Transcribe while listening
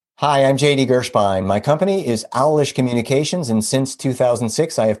Hi, I'm JD Gershbein. My company is Owlish Communications, and since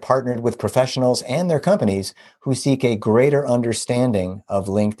 2006, I have partnered with professionals and their companies who seek a greater understanding of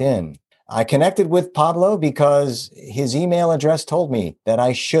LinkedIn. I connected with Pablo because his email address told me that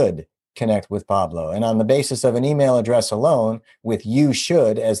I should connect with Pablo. And on the basis of an email address alone, with "you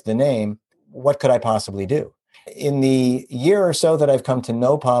should" as the name, what could I possibly do? In the year or so that I've come to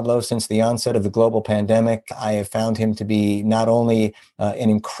know Pablo since the onset of the global pandemic, I have found him to be not only an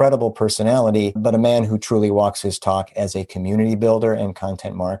incredible personality, but a man who truly walks his talk as a community builder and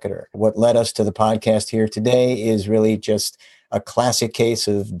content marketer. What led us to the podcast here today is really just a classic case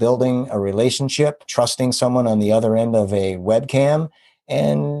of building a relationship, trusting someone on the other end of a webcam,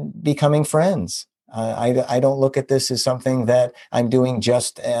 and becoming friends. I don't look at this as something that I'm doing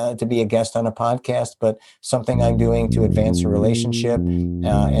just to be a guest on a podcast, but something I'm doing to advance a relationship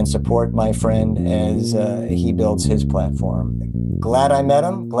and support my friend as he builds his platform. Glad I met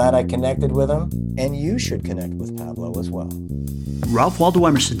him, glad I connected with him, and you should connect with Pablo as well. Ralph Waldo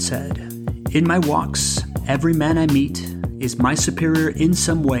Emerson said, "In my walks, every man I meet is my superior in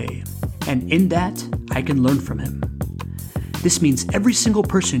some way, and in that I can learn from him." This means every single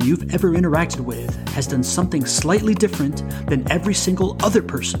person you've ever interacted with has done something slightly different than every single other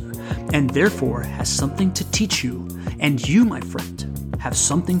person, and therefore has something to teach you, and you, my friend, have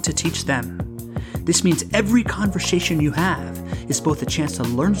something to teach them. This means every conversation you have is both a chance to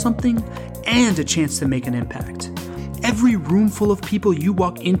learn something and a chance to make an impact. Every room full of people you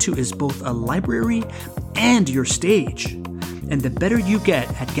walk into is both a library and your stage. And the better you get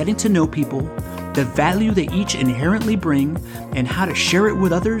at getting to know people, the value they each inherently bring, and how to share it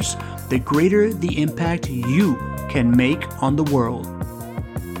with others, the greater the impact you can make on the world.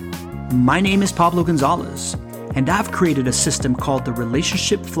 My name is Pablo Gonzalez, and I've created a system called the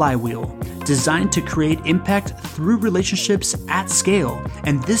Relationship Flywheel, designed to create impact through relationships at scale,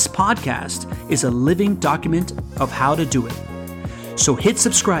 and this podcast is a living document of how to do it. So hit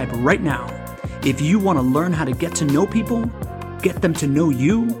subscribe right now if you want to learn how to get to know people, get them to know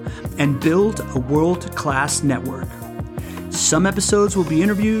you, and build a world-class network. Some episodes will be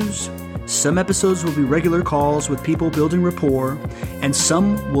interviews, some episodes will be regular calls with people building rapport, and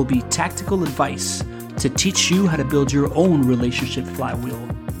some will be tactical advice to teach you how to build your own relationship flywheel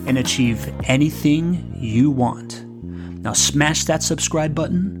and achieve anything you want. Now smash that subscribe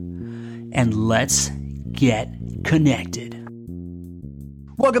button and let's get connected.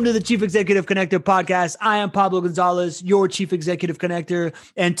 Welcome to the Chief Executive Connector podcast. I am Pablo Gonzalez, your Chief Executive Connector.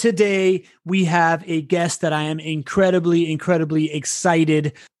 And today we have a guest that I am incredibly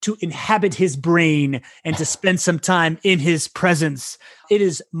excited to inhabit his brain and to spend some time in his presence. It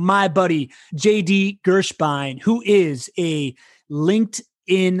is my buddy, JD Gershbein, who is a LinkedIn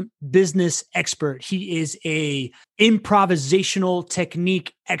business expert. He is a improvisational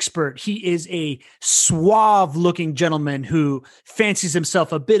technique expert. He is a suave looking gentleman who fancies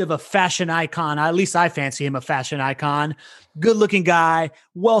himself a bit of a fashion icon. At least I fancy him a fashion icon. Good looking guy,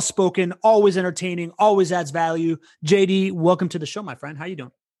 well spoken, always entertaining, always adds value. JD, welcome to the show, my friend. How you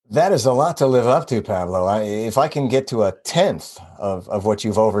doing? That is a lot to live up to, Pablo. If I can get to a tenth of what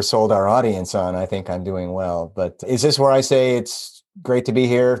you've oversold our audience on, I think I'm doing well. But is this where I say it's great to be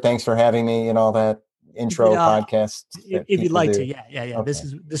here? Thanks for having me and all that intro podcast. If you'd like to. Yeah. Okay.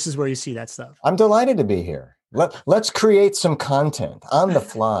 This is where you see that stuff. I'm delighted to be here. Let's create some content on the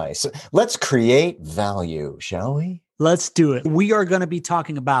fly. So let's create value, shall we? Let's do it. We are going to be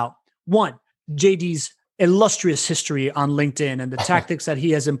talking about, one, JD's illustrious history on LinkedIn and the tactics that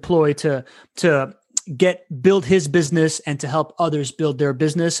he has employed to build his business and to help others build their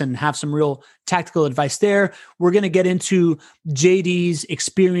business, and have some real tactical advice there. We're going to get into JD's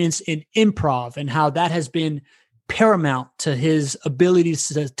experience in improv and how that has been paramount to his ability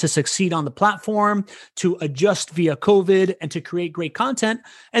to succeed on the platform, to adjust via COVID, and to create great content.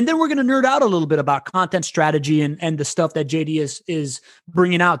 And then we're going to nerd out a little bit about content strategy and the stuff that JD is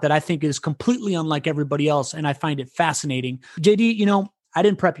bringing out that I think is completely unlike everybody else. And I find it fascinating. JD, I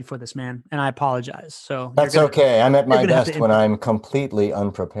didn't prep you for this, man, and I apologize. So that's okay. I'm at my best when I'm completely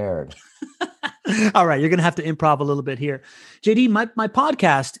unprepared. All right. You're going to have to improv a little bit here. JD, my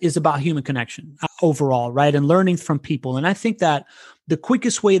podcast is about human connection overall, right? And learning from people. And I think that the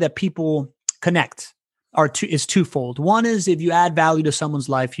quickest way that people connect is twofold. One is if you add value to someone's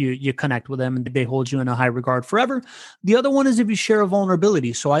life, you connect with them and they hold you in a high regard forever. The other one is if you share a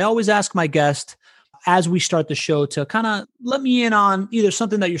vulnerability. So I always ask my guest, as we start the show to kind of let me in on either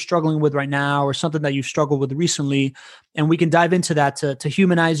something that you're struggling with right now or something that you've struggled with recently. And we can dive into that to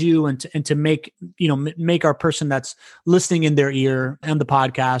humanize you and to make, make our person that's listening in their ear and the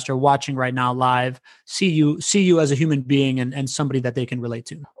podcast or watching right now live, see you as a human being and somebody that they can relate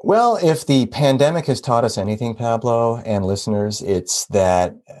to. Well, if the pandemic has taught us anything, Pablo and listeners, it's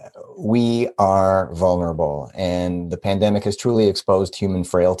that we are vulnerable, and the pandemic has truly exposed human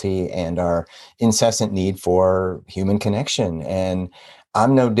frailty and our incessant need for human connection. And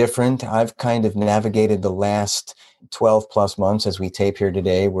I'm no different. I've kind of navigated the last 12 plus months as we tape here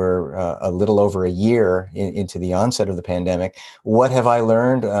today. We're a little over a year into the onset of the pandemic. What have I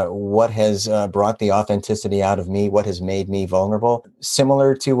learned? What has brought the authenticity out of me? What has made me vulnerable?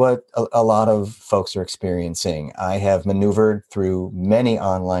 Similar to what a lot of folks are experiencing. I have maneuvered through many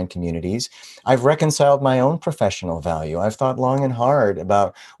online communities. I've reconciled my own professional value. I've thought long and hard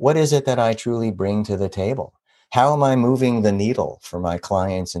about what is it that I truly bring to the table? How am I moving the needle for my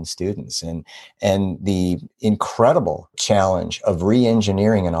clients and students? And the incredible challenge of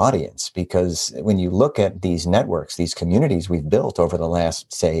re-engineering an audience, because when you look at these networks, these communities we've built over the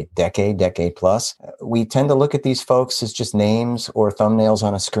last, say, decade plus, we tend to look at these folks as just names or thumbnails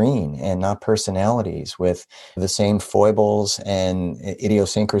on a screen and not personalities with the same foibles and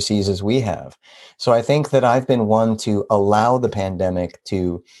idiosyncrasies as we have. So I think that I've been one to allow the pandemic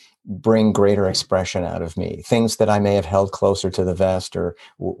to bring greater expression out of me, things that I may have held closer to the vest or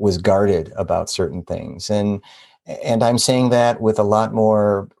was guarded about certain things. And I'm saying that with a lot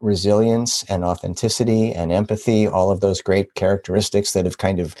more resilience and authenticity and empathy, all of those great characteristics that have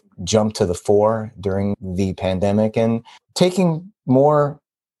kind of jumped to the fore during the pandemic, and taking more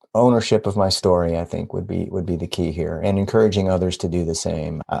ownership of my story, I think would be the key here, and encouraging others to do the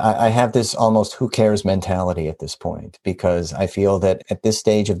same. I have this almost who cares mentality at this point, because I feel that at this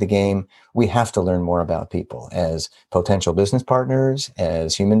stage of the game, we have to learn more about people as potential business partners,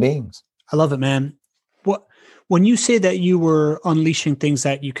 as human beings. I love it, man. When you say that you were unleashing things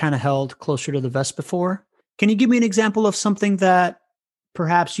that you kind of held closer to the vest before, can you give me an example of something that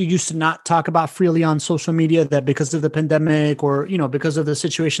perhaps you used to not talk about freely on social media, that because of the pandemic or, because of the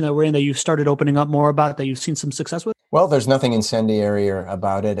situation that we're in, that you've started opening up more about, that you've seen some success with? Well, there's nothing incendiary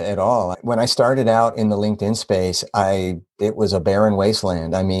about it at all. When I started out in the LinkedIn space, it was a barren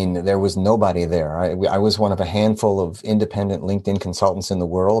wasteland. I mean, there was nobody there. I was one of a handful of independent LinkedIn consultants in the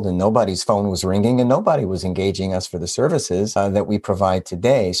world, and nobody's phone was ringing and nobody was engaging us for the services that we provide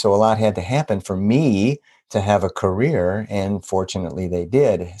today. So a lot had to happen for me to have a career, and fortunately they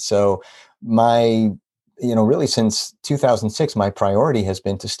did. So really since 2006, my priority has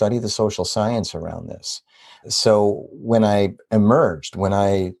been to study the social science around this. So when I emerged, when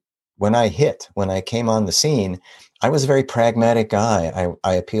I came on the scene, I was a very pragmatic guy.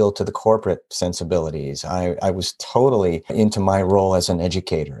 I appealed to the corporate sensibilities. I was totally into my role as an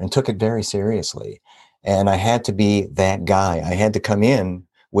educator and took it very seriously. And I had to be that guy. I had to come in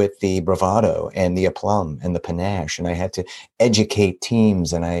with the bravado and the aplomb and the panache, and I had to educate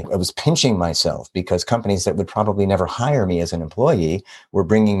teams. And I was pinching myself because companies that would probably never hire me as an employee were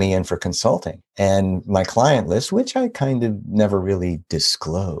bringing me in for consulting. And my client list, which I kind of never really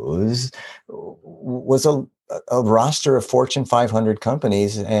disclosed, was a roster of Fortune 500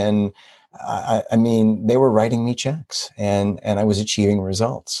 companies. And I mean, they were writing me checks, and I was achieving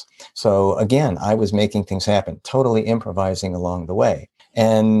results. So again, I was making things happen, totally improvising along the way.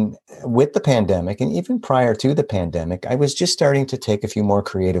 And with the pandemic, and even prior to the pandemic, I was just starting to take a few more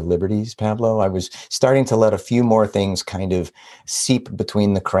creative liberties, Pablo. I was starting to let a few more things kind of seep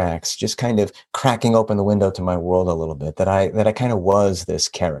between the cracks, just kind of cracking open the window to my world a little bit, that I kind of was this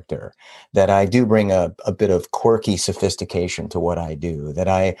character, that I do bring a bit of quirky sophistication to what I do, that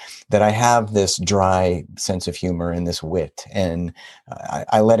I have this dry sense of humor and this wit. And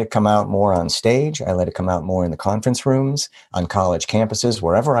I let it come out more on stage. I let it come out more in the conference rooms, on college campuses.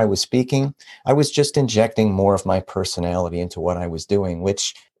 Wherever I was speaking, I was just injecting more of my personality into what I was doing,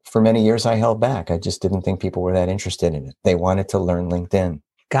 which for many years I held back. I just didn't think people were that interested in it. They wanted to learn LinkedIn.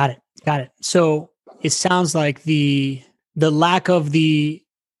 Got it. So it sounds like the lack of the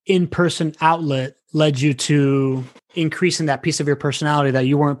in-person outlet led you to increasing that piece of your personality that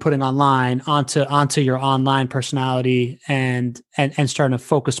you weren't putting online onto your online personality, and starting to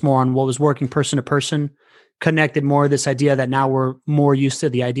focus more on what was working person to person. Connected more this idea that now we're more used to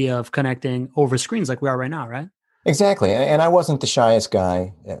the idea of connecting over screens like we are right now, right? Exactly. And I wasn't the shyest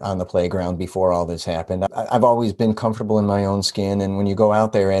guy on the playground before all this happened. I've always been comfortable in my own skin. And when you go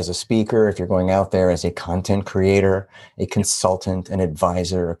out there as a speaker, if you're going out there as a content creator, a consultant, an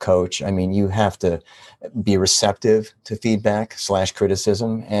advisor, a coach, I mean, you have to be receptive to feedback /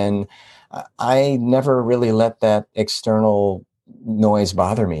 criticism. And I never really let that external noise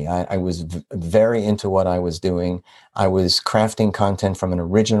bother me. I was very into what I was doing. I was crafting content from an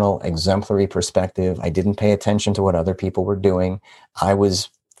original, exemplary perspective. I didn't pay attention to what other people were doing. I was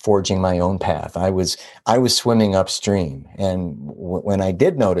forging my own path. I was swimming upstream. And when I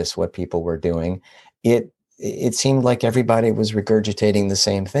did notice what people were doing, it seemed like everybody was regurgitating the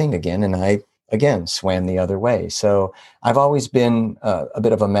same thing again. And I, again, swam the other way. So I've always been a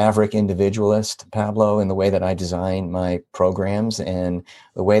bit of a maverick individualist, Pablo, in the way that I design my programs and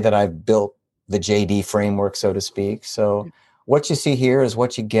the way that I've built the JD framework, so to speak. So what you see here is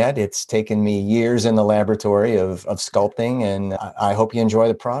what you get. It's taken me years in the laboratory of sculpting, and I hope you enjoy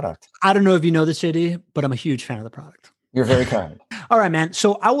the product. I don't know if you know this, JD, but I'm a huge fan of the product. You're very kind. All right, man.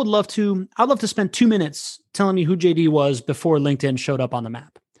 So I'd love to spend 2 minutes telling me who JD was before LinkedIn showed up on the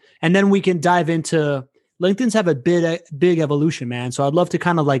map. And then we can dive into LinkedIn's have a big evolution, man. So I'd love to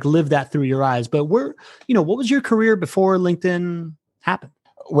kind of like live that through your eyes. But what was your career before LinkedIn happened?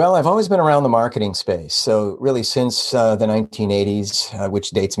 Well, I've always been around the marketing space. So really since the 1980s, which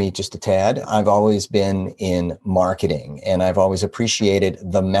dates me just a tad, I've always been in marketing, and I've always appreciated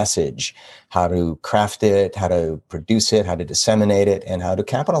the message, how to craft it, how to produce it, how to disseminate it, and how to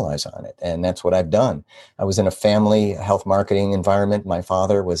capitalize on it. And that's what I've done. I was in a family health marketing environment. My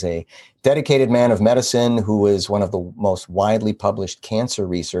father was a dedicated man of medicine who was one of the most widely published cancer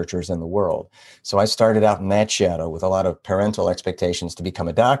researchers in the world. So I started out in that shadow with a lot of parental expectations to become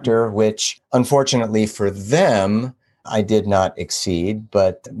a doctor, which unfortunately for them, I did not exceed,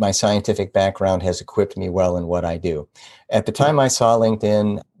 but my scientific background has equipped me well in what I do. At the time I saw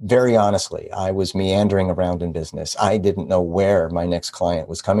LinkedIn, very honestly, I was meandering around in business. I didn't know where my next client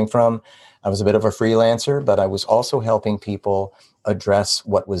was coming from. I was a bit of a freelancer, but I was also helping people address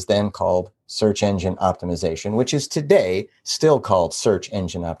what was then called search engine optimization, which is today still called search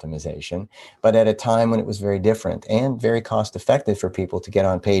engine optimization, but at a time when it was very different and very cost effective for people to get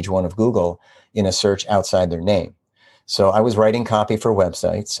on page one of Google in a search outside their name. So I was writing copy for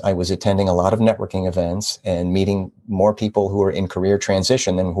websites. I was attending a lot of networking events and meeting more people who were in career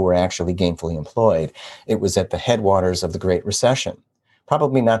transition than who were actually gainfully employed. It was at the headwaters of the Great Recession.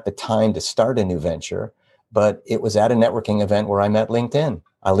 Probably not the time to start a new venture, but it was at a networking event where I met LinkedIn.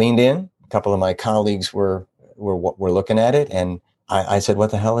 I leaned in. A couple of my colleagues were looking at it, and I said,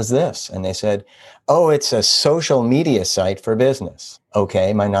 "What the hell is this?" And they said, "Oh, it's a social media site for business."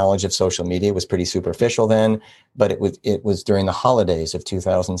 Okay, my knowledge of social media was pretty superficial then, but it was during the holidays of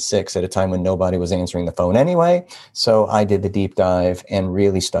 2006 at a time when nobody was answering the phone anyway. So I did the deep dive and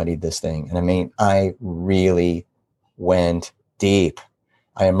really studied this thing. And I mean, I really went deep.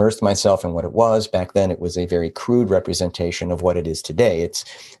 I immersed myself in what it was. Back then, it was a very crude representation of what it is today.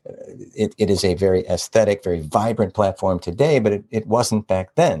 It is a very aesthetic, very vibrant platform today, but it wasn't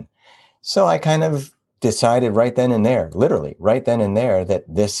back then. So I kind of decided right then and there, literally right then and there, that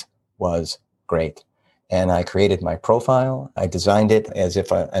this was great. And I created my profile. I designed it as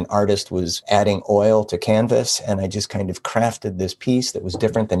if an artist was adding oil to canvas. And I just kind of crafted this piece that was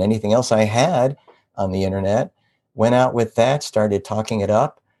different than anything else I had on the internet. Went out with that, started talking it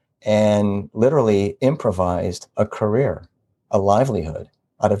up, and literally improvised a career, a livelihood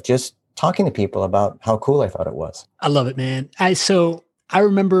out of just talking to people about how cool I thought it was. I love it, man. I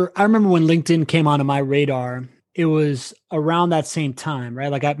remember when LinkedIn came onto my radar. It was around that same time, right?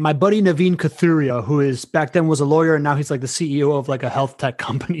 Like my buddy Naveen Kathuria, who is back then was a lawyer and now he's like the CEO of like a health tech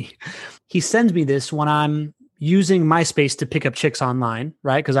company. He sends me this when I'm using MySpace to pick up chicks online,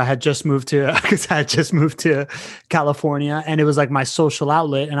 right? Because I had just moved to California, and it was like my social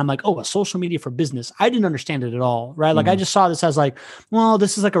outlet. And I'm like, oh, a social media for business. I didn't understand it at all, right? Like I just saw this as like, well,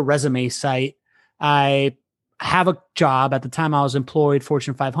 this is like a resume site. I have a job at the time. I was employed,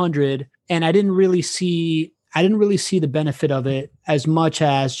 Fortune 500, and I didn't really see the benefit of it as much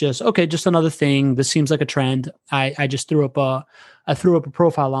as just, okay, just another thing. This seems like a trend. I just threw up a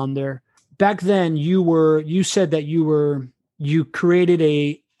profile on there. Back then you said that you created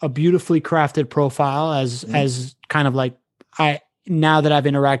a beautifully crafted profile as kind of like, now that I've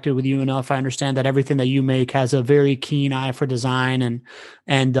interacted with you enough, I understand that everything that you make has a very keen eye for design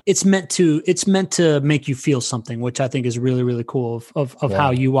and it's meant to make you feel something, which I think is really, really cool of how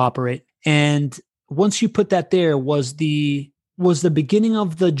you operate. And once you put that there, was the beginning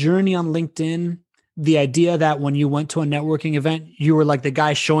of the journey on LinkedIn the idea that when you went to a networking event, you were like the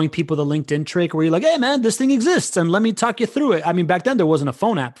guy showing people the LinkedIn trick where you're like, hey man, this thing exists and let me talk you through it. I mean, back then there wasn't a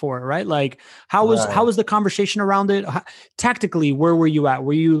phone app for it, right? Like how was the conversation around it? Tactically, where were you at?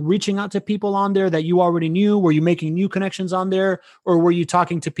 Were you reaching out to people on there that you already knew? Were you making new connections on there? Or were you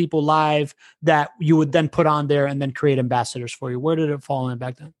talking to people live that you would then put on there and then create ambassadors for you? Where did it fall in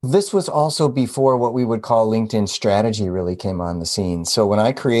back then? This was also before what we would call LinkedIn strategy really came on the scene. So when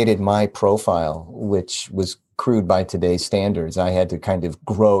I created my profile, which was crude by today's standards, I had to kind of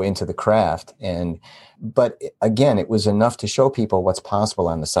grow into the craft. But again, it was enough to show people what's possible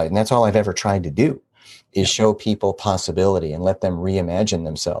on the site. And that's all I've ever tried to do is show people possibility and let them reimagine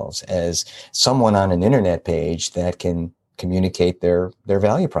themselves as someone on an internet page that can communicate their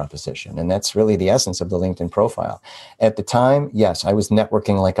value proposition. And that's really the essence of the LinkedIn profile. At the time, yes, I was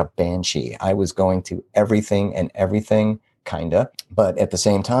networking like a banshee. I was going to everything and everything, kinda. But at the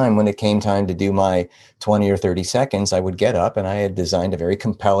same time, when it came time to do my 20 or 30 seconds, I would get up and I had designed a very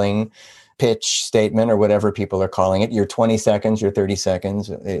compelling pitch statement or whatever people are calling it. Your 20 seconds, your 30 seconds,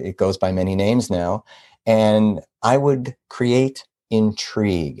 it goes by many names now. And I would create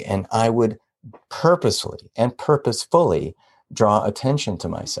intrigue and I would purposely and purposefully draw attention to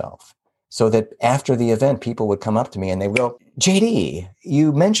myself so that after the event, people would come up to me and they would go, JD,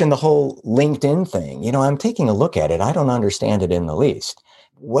 you mentioned the whole LinkedIn thing. You know, I'm taking a look at it. I don't understand it in the least.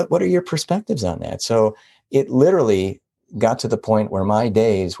 What are your perspectives on that? So it literally got to the point where my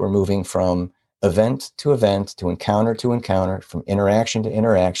days were moving from event, to encounter, from interaction to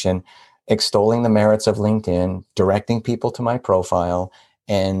interaction, extolling the merits of LinkedIn, directing people to my profile,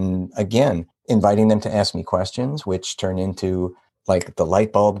 and again, inviting them to ask me questions, which turned into like the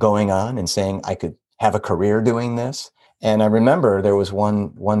light bulb going on and saying I could have a career doing this. And I remember there was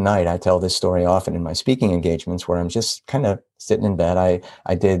one night, I tell this story often in my speaking engagements, where I'm just kind of sitting in bed.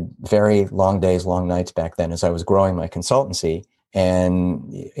 I did very long days, long nights back then as I was growing my consultancy. And,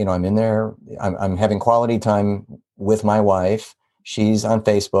 you know, I'm in there, I'm having quality time with my wife. She's on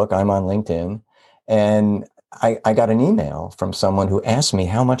Facebook, I'm on LinkedIn. And I got an email from someone who asked me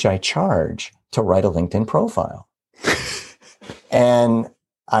how much I charge to write a LinkedIn profile. And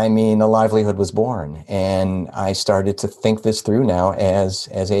I mean, a livelihood was born, and I started to think this through now as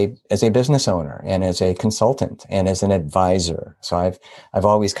a business owner and as a consultant and as an advisor. So I've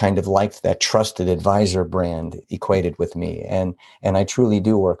always kind of liked that trusted advisor brand equated with me, and I truly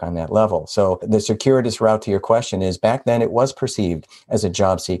do work on that level. So the circuitous route to your question is, back then it was perceived as a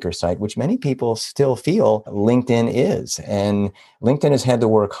job seeker site, which many people still feel LinkedIn is, and LinkedIn has had to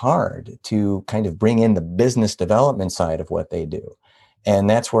work hard to kind of bring in the business development side of what they do. And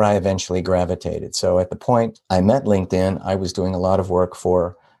that's where I eventually gravitated. So at the point I met LinkedIn, I was doing a lot of work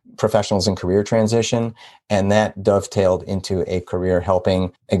for professionals in career transition, and that dovetailed into a career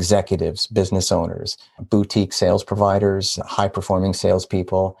helping executives, business owners, boutique sales providers, high-performing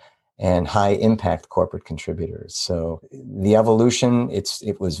salespeople, and high-impact corporate contributors. So the evolution,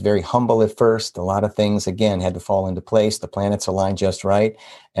 it was very humble at first. A lot of things, again, had to fall into place. The planets aligned just right.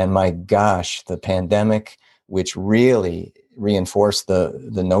 And my gosh, the pandemic, which really reinforced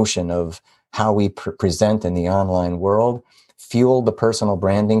the notion of how we present in the online world, fueled the personal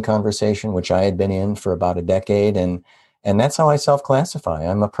branding conversation, which I had been in for about a decade. And that's how I self-classify.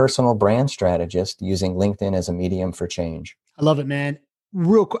 I'm a personal brand strategist using LinkedIn as a medium for change. I love it, man.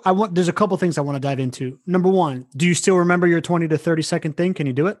 Real quick, there's a couple things I want to dive into. Number one, do you still remember your 20 to 30 second thing? Can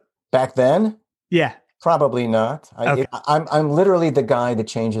you do it? Back then? Yeah. Probably not. Okay. I'm literally the guy that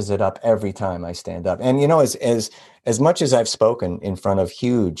changes it up every time I stand up. And, you know, as much as I've spoken in front of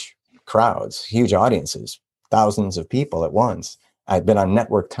huge crowds, huge audiences, thousands of people at once, I've been on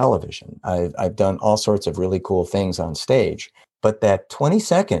network television. I've done all sorts of really cool things on stage. But that 20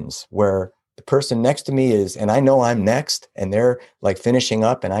 seconds where the person next to me is, and I know I'm next, and they're like finishing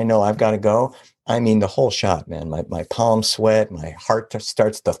up, and I know I've got to go. I mean, the whole shot, man, my palms sweat, my heart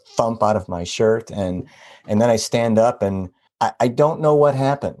starts to thump out of my shirt. And then I stand up and I don't know what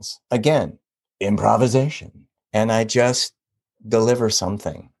happens. Again, improvisation. And I just deliver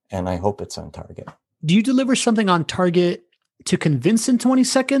something, and I hope it's on target. Do you deliver something on target to convince in 20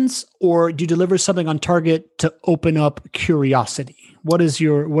 seconds, or do you deliver something on target to open up curiosity? What is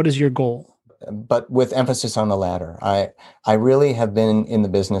your goal? But with emphasis on the latter. I really have been in the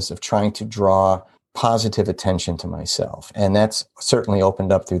business of trying to draw positive attention to myself. And that's certainly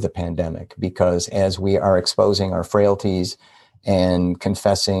opened up through the pandemic, because as we are exposing our frailties and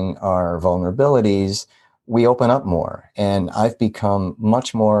confessing our vulnerabilities, we open up more. And I've become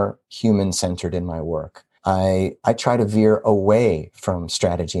much more human-centered in my work. I try to veer away from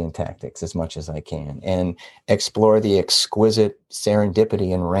strategy and tactics as much as I can and explore the exquisite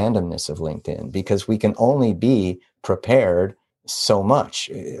serendipity and randomness of LinkedIn, because we can only be prepared so much.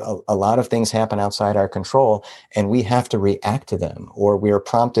 A lot of things happen outside our control, and we have to react to them, or we are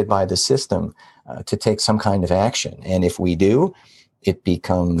prompted by the system to take some kind of action. And if we do, it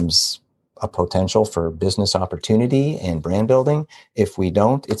becomes a potential for business opportunity and brand building. If we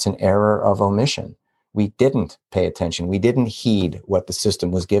don't, it's an error of omission. We didn't pay attention. We didn't heed what the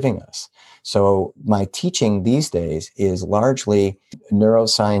system was giving us. So my teaching these days is largely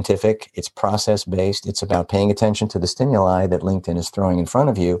neuroscientific. It's process-based. It's about paying attention to the stimuli that LinkedIn is throwing in front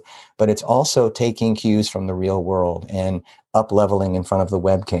of you, but it's also taking cues from the real world and up-leveling in front of the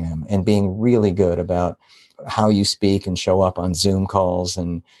webcam and being really good about how you speak and show up on Zoom calls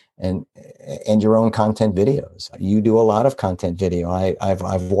and your own content videos. You do a lot of content video. I've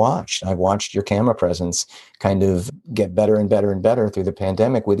watched your camera presence kind of get better and better and better through the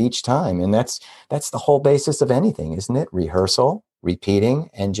pandemic with each time. And that's the whole basis of anything, isn't it? Rehearsal, repeating,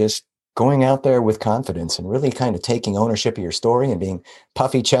 and just going out there with confidence and really kind of taking ownership of your story and being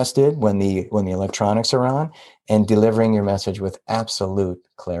puffy chested when the electronics are on, and delivering your message with absolute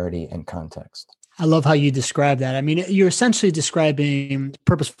clarity and context. I love how you describe that. I mean, you're essentially describing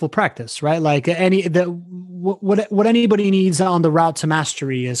purposeful practice, right? Like what anybody needs on the route to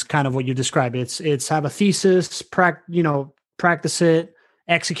mastery is kind of what you describe. It's have a thesis, practice it,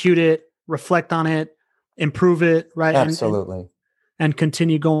 execute it, reflect on it, improve it, right? Absolutely. And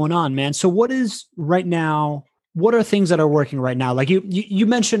continue going on, man. So what is right now? What are things that are working right now? Like you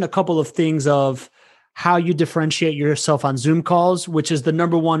mentioned a couple of things of how you differentiate yourself on Zoom calls, which is the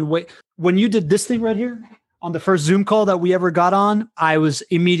number one way. When you did this thing right here on the first Zoom call that we ever got on, I was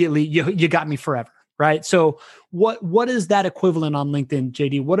immediately, you got me forever, right? So what is that equivalent on LinkedIn,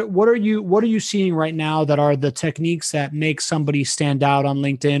 JD? What are you seeing right now that are the techniques that make somebody stand out on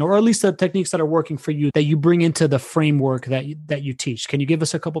LinkedIn, or at least the techniques that are working for you that you bring into the framework that you teach? Can you give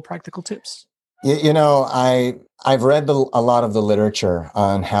us a couple practical tips? I've read a lot of the literature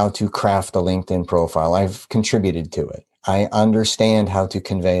on how to craft the LinkedIn profile. I've contributed to it. I understand how to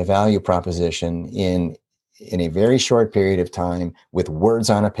convey a value proposition in a very short period of time with words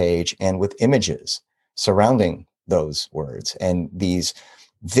on a page and with images surrounding those words and these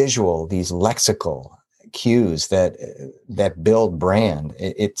lexical cues that build brand.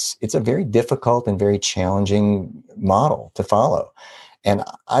 It's a very difficult and very challenging model to follow. And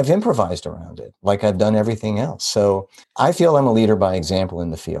I've improvised around it like I've done everything else. So I feel I'm a leader by example in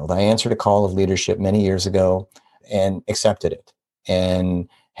the field. I answered a call of leadership many years ago and accepted it and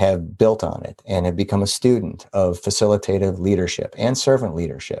have built on it and have become a student of facilitative leadership and servant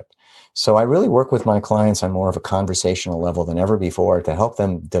leadership. So I really work with my clients on more of a conversational level than ever before to help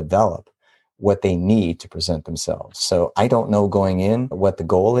them develop what they need to present themselves. So I don't know going in what the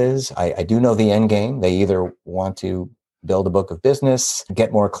goal is. I do know the end game. They either want to build a book of business,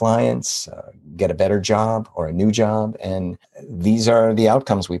 get more clients, get a better job or a new job. And these are the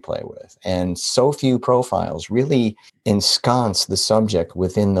outcomes we play with. And so few profiles really ensconce the subject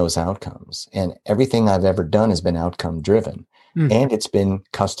within those outcomes. And everything I've ever done has been outcome driven and it's been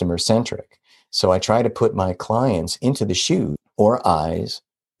customer centric. So I try to put my clients into the shoes or eyes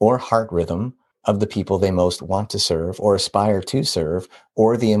or heart rhythm of the people they most want to serve or aspire to serve,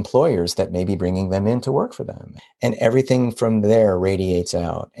 or the employers that may be bringing them in to work for them. And everything from there radiates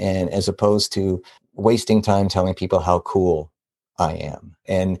out. And as opposed to wasting time telling people how cool I am.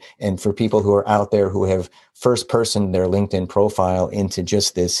 And for people who are out there who have first person their LinkedIn profile into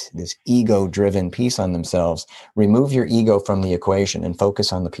just this ego driven piece on themselves, remove your ego from the equation and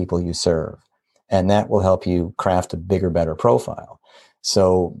focus on the people you serve. And that will help you craft a bigger, better profile.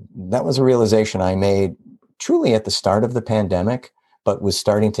 So that was a realization I made truly at the start of the pandemic, but was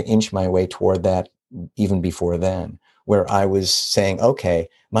starting to inch my way toward that even before then, where I was saying, okay,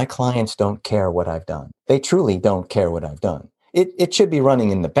 my clients don't care what I've done. They truly don't care what I've done. It should be running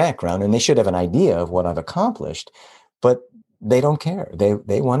in the background and they should have an idea of what I've accomplished, but they don't care.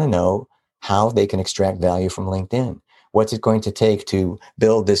 They want to know how they can extract value from LinkedIn. What's it going to take to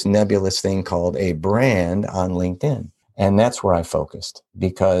build this nebulous thing called a brand on LinkedIn? And that's where I focused,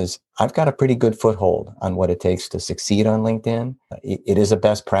 because I've got a pretty good foothold on what it takes to succeed on LinkedIn. It is a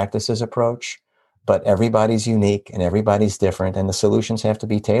best practices approach, but everybody's unique and everybody's different. And the solutions have to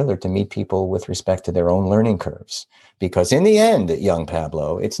be tailored to meet people with respect to their own learning curves. Because in the end, young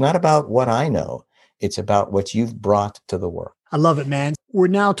Pablo, it's not about what I know. It's about what you've brought to the work. I love it, man. We're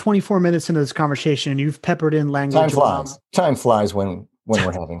now 24 minutes into this conversation and you've peppered in language. Time flies when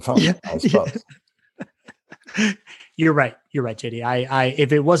we're having fun, I suppose. You're right. You're right, JD.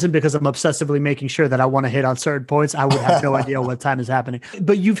 If it wasn't because I'm obsessively making sure that I want to hit on certain points, I would have no idea what time is happening.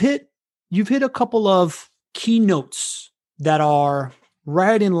 But you've hit a couple of keynotes that are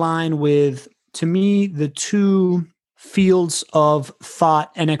right in line with, to me, the two fields of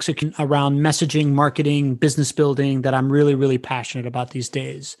thought and execution around messaging, marketing, business building that I'm really, really passionate about these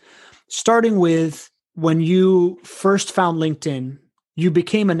days. Starting with when you first found LinkedIn, you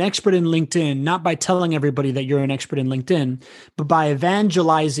became an expert in LinkedIn, not by telling everybody that you're an expert in LinkedIn, but by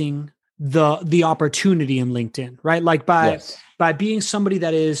evangelizing the opportunity in LinkedIn, right? Like by being somebody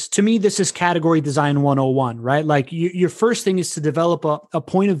that is, to me, this is category design 101, right? Like your first thing is to develop a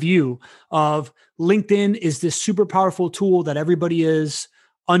point of view of LinkedIn is this super powerful tool that everybody is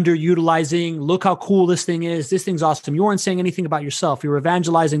underutilizing. Look how cool this thing is. This thing's awesome. You weren't saying anything about yourself. You were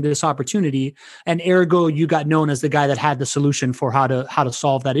evangelizing this opportunity, and ergo, you got known as the guy that had the solution for how to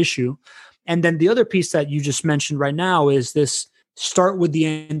solve that issue. And then the other piece that you just mentioned right now is this start with the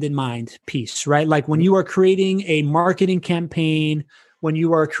end in mind piece, right? Like when you are creating a marketing campaign, when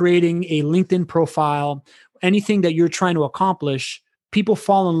you are creating a LinkedIn profile, anything that you're trying to accomplish, people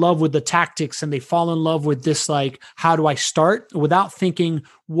fall in love with the tactics and they fall in love with this, like, how do I start, without thinking,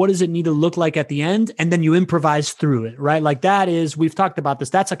 what does it need to look like at the end? And then you improvise through it, right? Like that is, we've talked about this,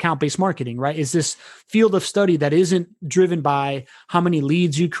 that's account-based marketing, right? Is this field of study that isn't driven by how many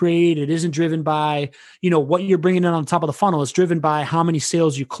leads you create. It isn't driven by, what you're bringing in on top of the funnel. It's driven by how many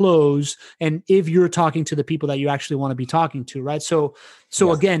sales you close. And if you're talking to the people that you actually want to be talking to, right? So yes.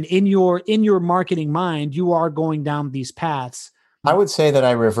 Again, in your marketing mind, you are going down these paths. I would say that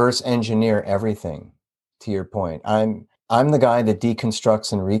I reverse engineer everything, to your point. I'm the guy that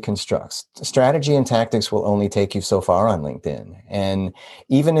deconstructs and reconstructs. Strategy and tactics will only take you so far on LinkedIn. And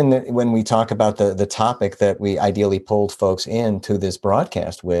even when we talk about the topic that we ideally pulled folks into this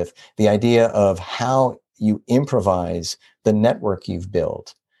broadcast with, the idea of how you improvise the network you've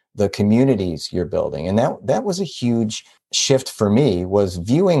built, the communities you're building. And that was a huge shift for me, was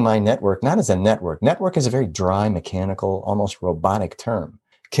viewing my network not as a network. Network is a very dry, mechanical, almost robotic term.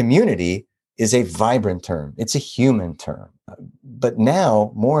 Community is a vibrant term. It's a human term. But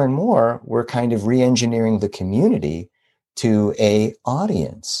now, more and more, we're kind of re-engineering the community to an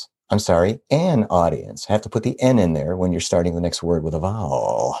audience. I have to put the N in there when you're starting the next word with a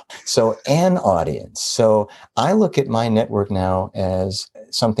vowel. So an audience. So I look at my network now as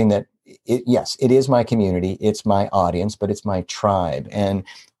something that, it is my community, it's my audience, but it's my tribe. And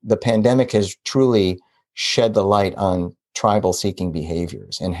the pandemic has truly shed the light on tribal seeking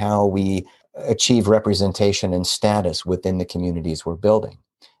behaviors and how we achieve representation and status within the communities we're building.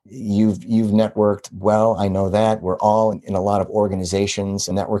 You've networked well. I know that. We're all in a lot of organizations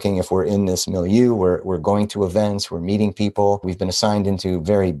and networking. If we're in this milieu, we're going to events, we're meeting people. We've been assigned into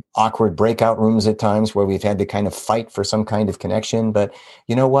very awkward breakout rooms at times where we've had to kind of fight for some kind of connection. But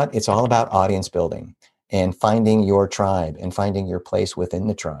you know what? It's all about audience building and finding your tribe and finding your place within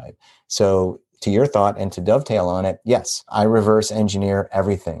the tribe. So to your thought and to dovetail on it, yes, I reverse engineer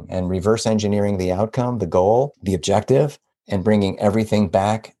everything, and reverse engineering the outcome, the goal, the objective, and bringing everything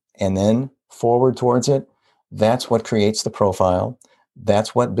back and then forward towards it. That's what creates the profile.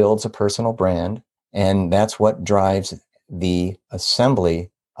 That's what builds a personal brand. And that's what drives the assembly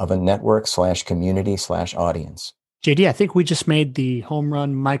of a network / community / audience. JD, I think we just made the home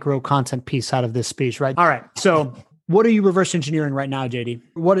run micro content piece out of this speech, right? All right. So what are you reverse engineering right now, JD?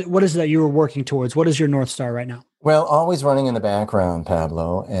 What is it that you are working towards? What is your North Star right now? Well, always running in the background,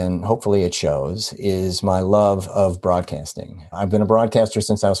 Pablo, and hopefully it shows, is my love of broadcasting. I've been a broadcaster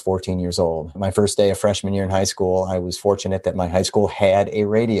since I was 14 years old. My first day of freshman year in high school, I was fortunate that my high school had a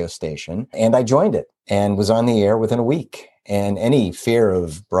radio station, and I joined it and was on the air within a week. And any fear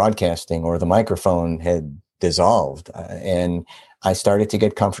of broadcasting or the microphone had dissolved. And I started to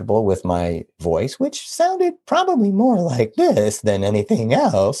get comfortable with my voice, which sounded probably more like this than anything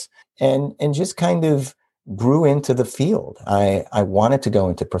else, and just kind of grew into the field. I wanted to go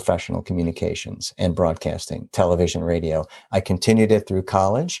into professional communications and broadcasting, television, radio. I continued it through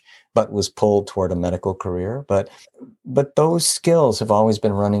college, but was pulled toward a medical career. But those skills have always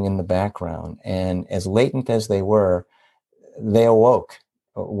been running in the background. And as latent as they were, they awoke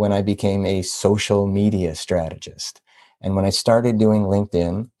when I became a social media strategist. And when I started doing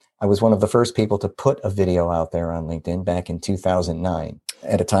LinkedIn, I was one of the first people to put a video out there on LinkedIn back in 2009,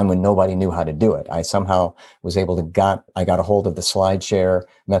 at a time when nobody knew how to do it. I somehow was able to I got a hold of the SlideShare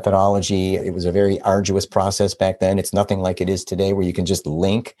methodology. It was a very arduous process back then. It's nothing like it is today, where you can just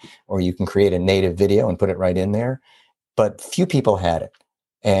link or you can create a native video and put it right in there. But few people had it.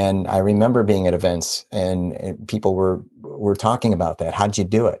 And I remember being at events and people were talking about that. How'd you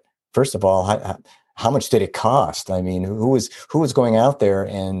do it? First of all, how much did it cost? I mean, who was going out there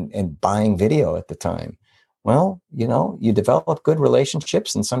and buying video at the time? Well, you develop good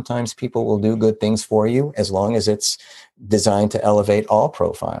relationships, and sometimes people will do good things for you as long as it's designed to elevate all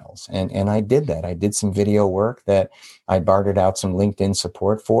profiles. And I did that. I did some video work that I bartered out some LinkedIn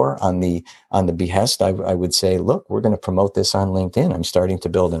support for on the behest. I would say, look, we're going to promote this on LinkedIn. I'm starting to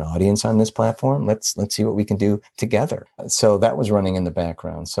build an audience on this platform. Let's see what we can do together. So that was running in the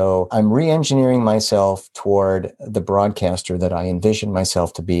background. So I'm re-engineering myself toward the broadcaster that I envisioned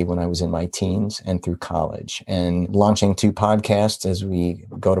myself to be when I was in my teens and through college, and launching 2 podcasts as we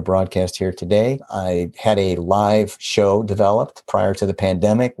go to broadcast here today. I had a live show developed prior to the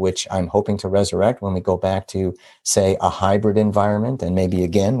pandemic, which I'm hoping to resurrect when we go back to, say, a hybrid environment. And maybe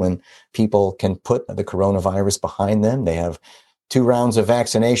again, when people can put the coronavirus behind them, they have 2 rounds of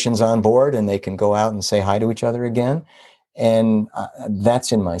vaccinations on board and they can go out and say hi to each other again. And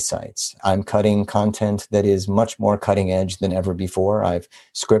that's in my sights. I'm cutting content that is much more cutting edge than ever before. I've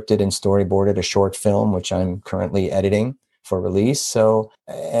scripted and storyboarded a short film, which I'm currently editing for release. So,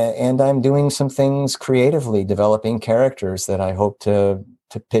 and I'm doing some things creatively, developing characters that I hope to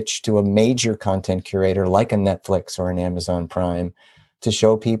pitch to a major content curator like a Netflix or an Amazon Prime, to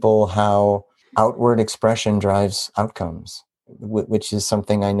show people how outward expression drives outcomes, which is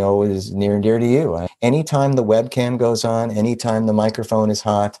something I know is near and dear to you. Anytime the webcam goes on, anytime the microphone is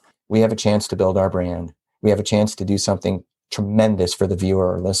hot, we have a chance to build our brand. We have a chance to do something tremendous for the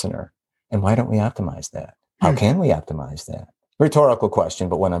viewer or listener. And why don't we optimize that? How can we optimize that? Rhetorical question,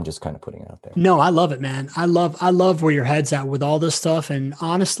 but one I'm just kind of putting out there. No, I love it, man. I love where your head's at with all this stuff. And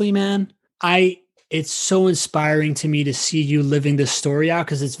honestly, man, it's so inspiring to me to see you living this story out,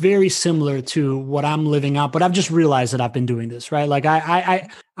 because it's very similar to what I'm living out. But I've just realized that I've been doing this, right? Like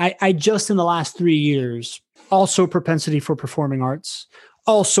I just in the last 3 years, also propensity for performing arts,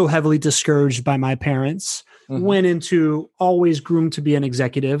 also heavily discouraged by my parents, went into always groomed to be an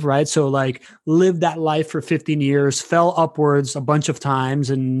executive, right? So like lived that life for 15 years, fell upwards a bunch of times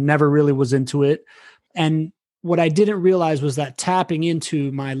and never really was into it. And what I didn't realize was that tapping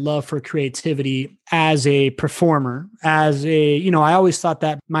into my love for creativity as a performer, I always thought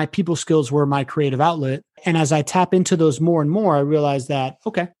that my people skills were my creative outlet. And as I tap into those more and more, I realized that,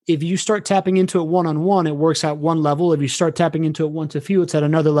 okay, if you start tapping into it one-on-one, it works at one level. If you start tapping into it one-to-few, it's at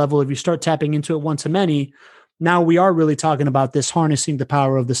another level. If you start tapping into it one-to-many, now we are really talking about this harnessing the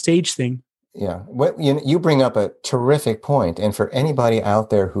power of the stage thing. Yeah. You bring up a terrific point. And for anybody out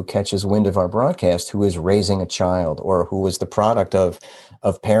there who catches wind of our broadcast, who is raising a child or who was the product of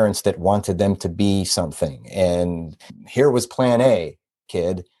parents that wanted them to be something, and here was plan A,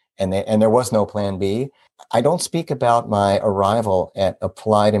 kid, and there was no plan B. I don't speak about my arrival at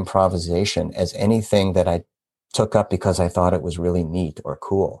applied improvisation as anything that I took up because I thought it was really neat or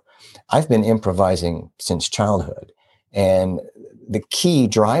cool. I've been improvising since childhood. And the key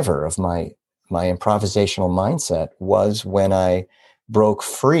driver of my improvisational mindset was when I broke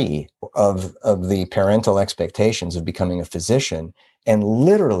free of the parental expectations of becoming a physician and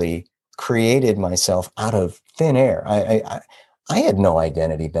literally created myself out of thin air. I had no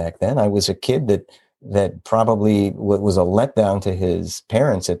identity back then. I was a kid that probably was a letdown to his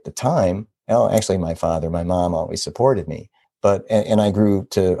parents at the time. Well, actually, my mom always supported me. And I grew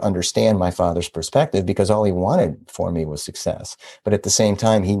to understand my father's perspective because all he wanted for me was success. But at the same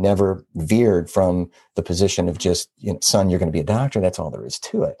time, he never veered from the position of just, son, you're going to be a doctor. That's all there is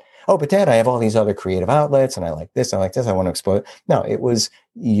to it. Oh, but Dad, I have all these other creative outlets and I like this. I want to explore it. No, it was,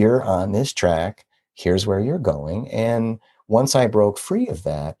 you're on this track. Here's where you're going. And once I broke free of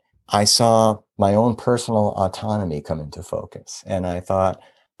that, I saw my own personal autonomy come into focus. And I thought,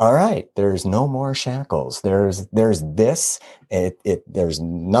 all right, there's no more shackles. There's this, there's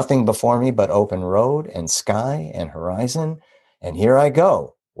nothing before me but open road and sky and horizon. And here I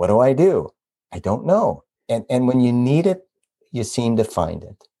go. What do? I don't know. And when you need it, you seem to find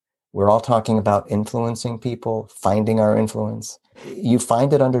it. We're all talking about influencing people, finding our influence. You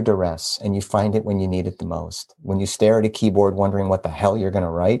find it under duress and you find it when you need it the most. When you stare at a keyboard wondering what the hell you're going to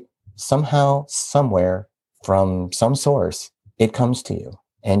write, somehow, somewhere, from some source, it comes to you.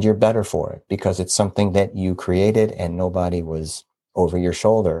 And you're better for it because it's something that you created and nobody was over your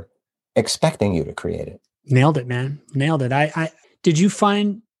shoulder expecting you to create it. Nailed it, man. Nailed it. I did you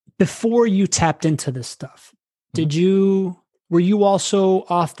find before you tapped into this stuff, were you also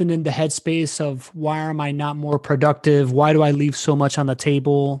often in the headspace of why am I not more productive? Why do I leave so much on the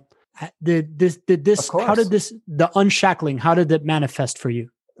table? How did the unshackling, how did it manifest for you?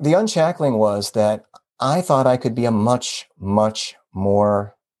 The unshackling was that I thought I could be a much, much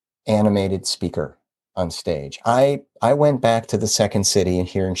more animated speaker. on stage. I went back to the Second City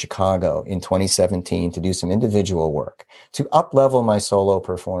here in Chicago in 2017 to do some individual work to up-level my solo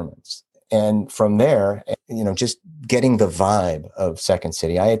performance. And from there, just getting the vibe of Second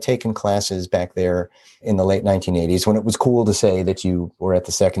City. I had taken classes back there in the late 1980s when it was cool to say that you were at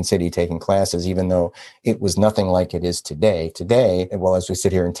the Second City taking classes, even though it was nothing like it is today. Today, well, as we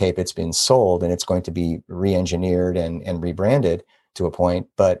sit here and tape, it's been sold and it's going to be re-engineered and rebranded to a point.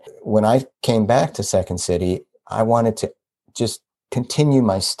 But when I came back to Second City, I wanted to just continue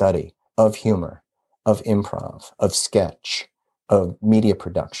my study of humor, of improv, of sketch, of media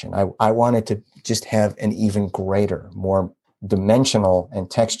production. I wanted to just have an even greater, more dimensional and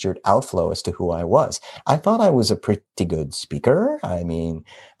textured outflow as to who I was. I thought I was a pretty good speaker. I mean,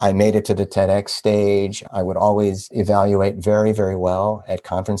 I made it to the TEDx stage. I would always evaluate very, very well at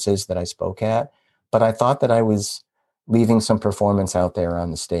conferences that I spoke at. But I thought that I was leaving some performance out there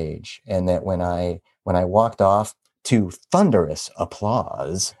on the stage, and that when I walked off to thunderous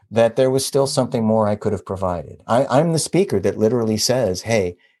applause, that there was still something more I could have provided. I'm the speaker that literally says,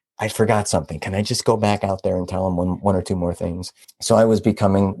 hey, I forgot something. Can I just go back out there and tell them one or two more things? So I was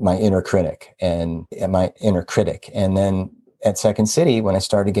becoming my inner critic. And then at Second City, when I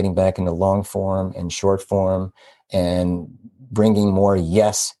started getting back into long form and short form and bringing more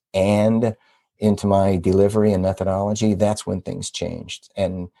yes and into my delivery and methodology, that's when things changed.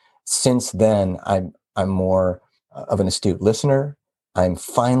 And since then, I'm more of an astute listener. I'm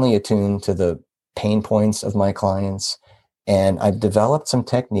finally attuned to the pain points of my clients. And I've developed some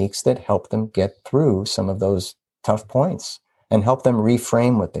techniques that help them get through some of those tough points and help them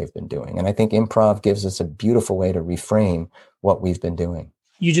reframe what they've been doing. And I think improv gives us a beautiful way to reframe what we've been doing.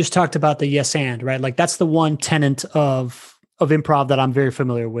 You just talked about the yes and, right? Like that's the one tenet of improv that I'm very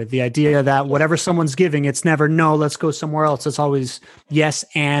familiar with. The idea that whatever someone's giving, it's never, no, let's go somewhere else. It's always yes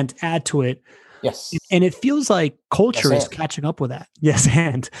and add to it. Yes. And it feels like culture is catching up with that. Yes.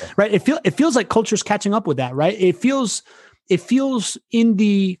 And right. It feels like culture is catching up with that, right? It feels in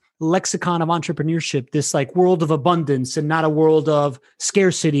the lexicon of entrepreneurship, this like world of abundance and not a world of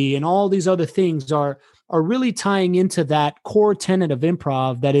scarcity, and all these other things are really tying into that core tenet of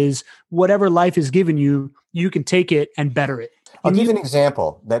improv. That is, whatever life has given you, you can take it and better it. I'll give you an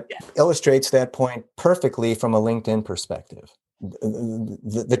example that illustrates that point perfectly from a LinkedIn perspective.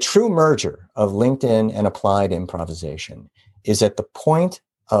 The true merger of LinkedIn and applied improvisation is at the point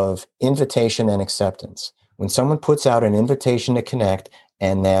of invitation and acceptance. When someone puts out an invitation to connect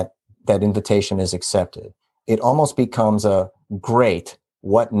and that invitation is accepted, it almost becomes a great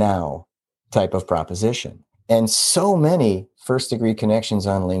what now type of proposition. And so many first-degree connections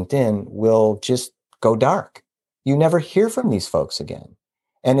on LinkedIn will just go dark. You never hear from these folks again.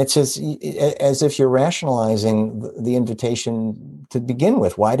 And it's as if you're rationalizing the invitation to begin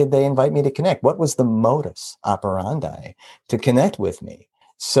with. Why did they invite me to connect? What was the modus operandi to connect with me?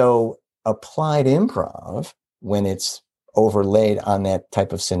 So applied improv, when it's overlaid on that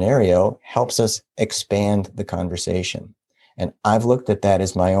type of scenario, helps us expand the conversation. And I've looked at that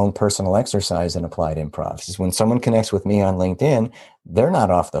as my own personal exercise in applied improv. Is when someone connects with me on LinkedIn, they're not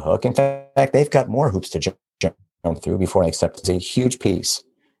off the hook. In fact, they've got more hoops to jump through before I accept. It's a huge piece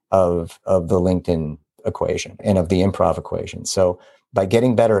of the LinkedIn equation and of the improv equation. So by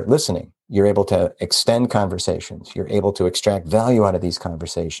getting better at listening, you're able to extend conversations. You're able to extract value out of these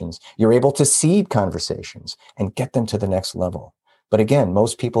conversations. You're able to seed conversations and get them to the next level. But again,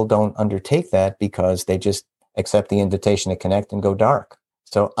 most people don't undertake that because they just accept the invitation to connect and go dark.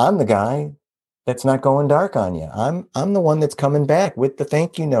 So I'm the guy that's not going dark on you. I'm the one that's coming back with the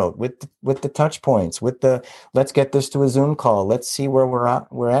thank you note, with the touch points, with the let's get this to a Zoom call. Let's see where we're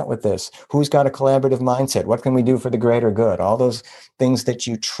at with this. Who's got a collaborative mindset? What can we do for the greater good? All those things that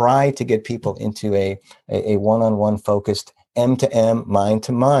you try to get people into a one-on-one focused M-to-M,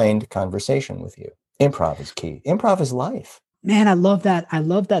 mind-to-mind conversation with you. Improv is key. Improv is life. Man, I love that. I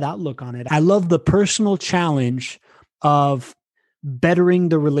love that outlook on it. I love the personal challenge of bettering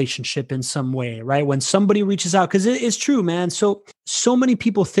the relationship in some way, right? When somebody reaches out, because it is true, man. So many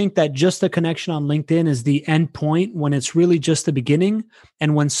people think that just the connection on LinkedIn is the end point when it's really just the beginning.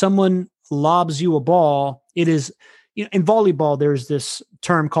 And when someone lobs you a ball, it is, in volleyball, there's this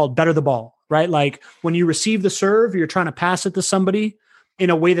term called better the ball, right? Like when you receive the serve, you're trying to pass it to somebody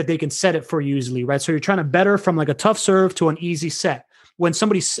in a way that they can set it for you easily, right? So you're trying to better from like a tough serve to an easy set. When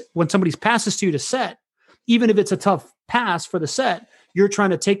somebody's passes to you to set, even if it's a tough pass for the set, you're trying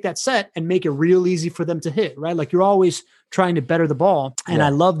to take that set and make it real easy for them to hit, right? Like you're always trying to better the ball. And yeah. I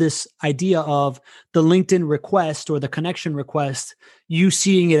love this idea of the LinkedIn request or the connection request, you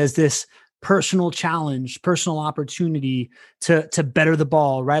seeing it as this personal challenge, personal opportunity to better the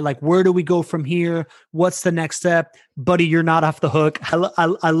ball, right? Like, where do we go from here? What's the next step? Buddy, you're not off the hook.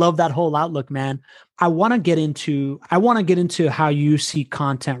 I love that whole outlook, man. I want to get into how you see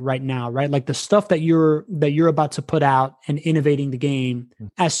content right now, right? Like the stuff that you're about to put out and innovating the game.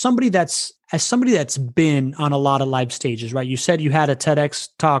 As somebody that's been on a lot of live stages, right? You said you had a TEDx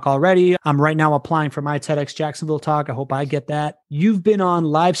talk already. I'm right now applying for my TEDx Jacksonville talk. I hope I get that. You've been on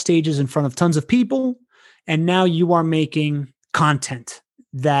live stages in front of tons of people, and now you are making content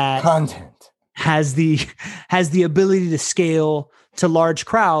that has the ability to scale to large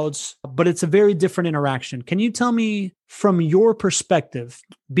crowds, but it's a very different interaction. Can you tell me from your perspective,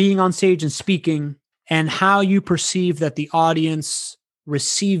 being on stage and speaking, and how you perceive that the audience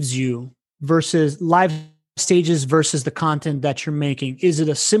receives you versus live stages versus the content that you're making? Is it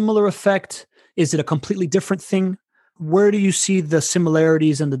a similar effect? Is it a completely different thing? Where do you see the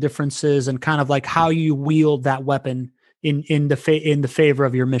similarities and the differences, and kind of like how you wield that weapon in the favor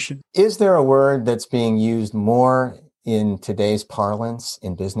of your mission? Is there a word that's being used more in today's parlance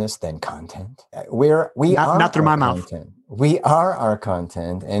in business than content? We are not through my mouth. We are our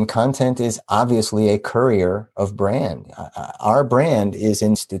content, and content is obviously a courier of brand. Our brand it's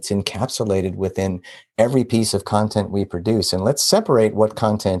encapsulated within every piece of content we produce. And let's separate what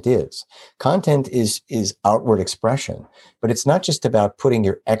content is. Content is outward expression, but it's not just about putting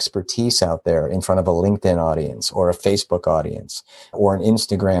your expertise out there in front of a LinkedIn audience or a Facebook audience or an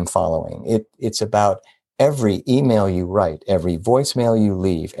Instagram following. It's about every email you write, every voicemail you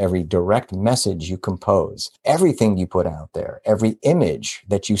leave, every direct message you compose, everything you put out there, every image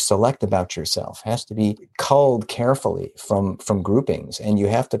that you select about yourself has to be culled carefully from groupings. And you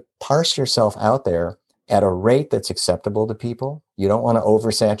have to parse yourself out there at a rate that's acceptable to people. You don't want to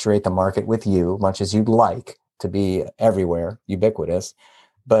oversaturate the market with you, much as you'd like to be everywhere, ubiquitous.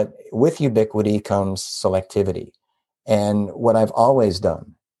 But with ubiquity comes selectivity. And what I've always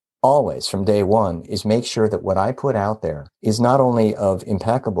done, always from day one, is make sure that what I put out there is not only of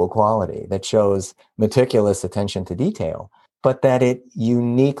impeccable quality that shows meticulous attention to detail, but that it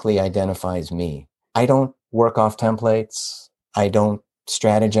uniquely identifies me. I don't work off templates. I don't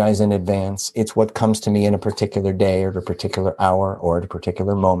strategize in advance. It's what comes to me in a particular day or at a particular hour or at a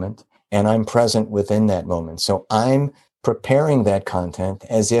particular moment. And I'm present within that moment. So I'm preparing that content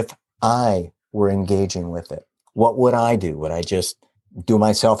as if I were engaging with it. What would I do? Would I just do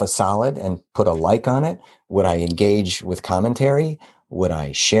myself a solid and put a like on it? Would I engage with commentary? Would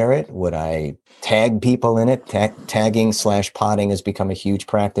I share it? Would I tag people in it? Tagging/potting has become a huge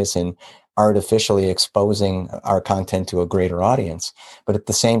practice in artificially exposing our content to a greater audience. But at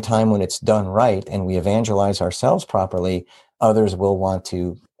the same time, when it's done right and we evangelize ourselves properly, others will want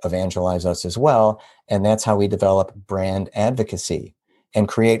to evangelize us as well. And that's how we develop brand advocacy and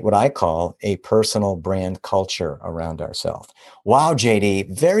create what I call a personal brand culture around ourselves. Wow,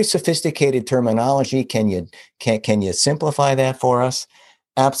 JD, very sophisticated terminology. Can you simplify that for us?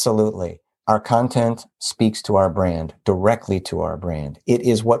 Absolutely. Our content speaks to our brand, directly to our brand. It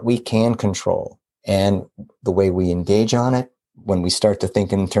is what we can control. And the way we engage on it, when we start to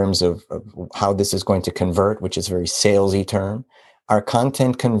think in terms of how this is going to convert, which is a very salesy term, our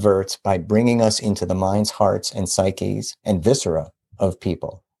content converts by bringing us into the minds, hearts, and psyches and viscera of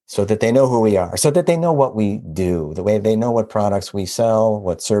people, so that they know who we are, so that they know what we do, the way they know what products we sell,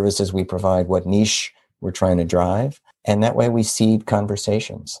 what services we provide, what niche we're trying to drive. And that way we seed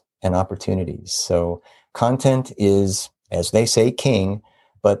conversations and opportunities. So content is, as they say, king,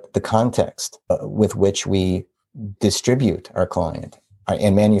 but the context with which we distribute our client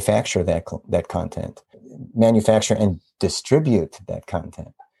and manufacture that content, manufacture and distribute that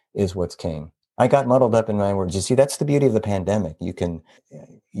content is what's king. I got muddled up in my words. You see, that's the beauty of the pandemic. You can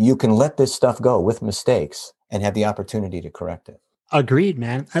let this stuff go with mistakes and have the opportunity to correct it. Agreed,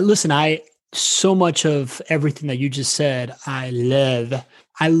 man. Listen, so much of everything that you just said, I love,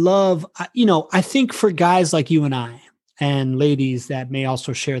 I think for guys like you and I, and ladies that may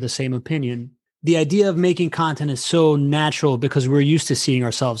also share the same opinion, the idea of making content is so natural because we're used to seeing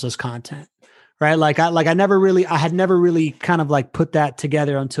ourselves as content. Right. I had never really kind of like put that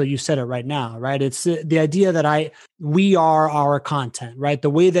together until you said it right now. Right. It's the idea that we are our content, right? The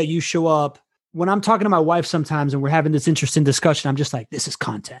way that you show up when I'm talking to my wife sometimes and we're having this interesting discussion, I'm just like, this is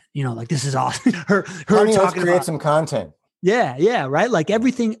content, like this is awesome. her Honey, let's create some content. Yeah. Yeah. Right. Like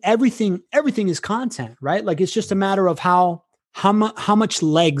everything is content, right? Like it's just a matter of how much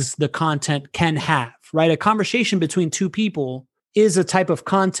legs the content can have, right? A conversation between two people is a type of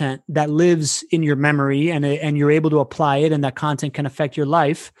content that lives in your memory and you're able to apply it, and that content can affect your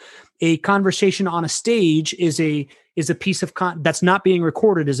life. a conversation on a stage is a piece of that's not being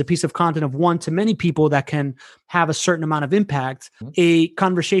recorded, is a piece of content of one to many people that can have a certain amount of impact. A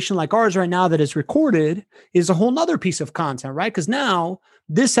conversation like ours right now that is recorded is a whole nother piece of content, right? Because now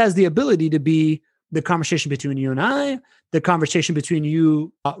this has the ability to be the conversation between you and I, the conversation between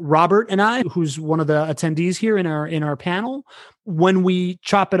you, Robert, and I, who's one of the attendees here in our panel. When we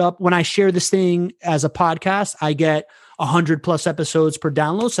chop it up, when I share this thing as a podcast, I get 100 plus episodes per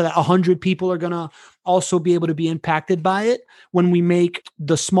download, so that 100 people are going to also be able to be impacted by it. When we make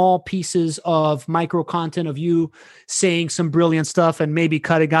the small pieces of micro content of you saying some brilliant stuff and maybe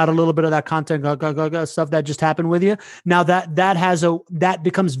cutting out a little bit of that content, stuff that just happened with you. Now that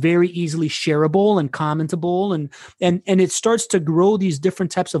becomes very easily shareable and commentable, and it starts to grow these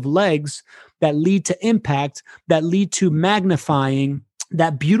different types of legs that lead to impact, that lead to magnifying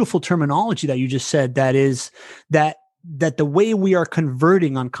that beautiful terminology that you just said, that is that the way we are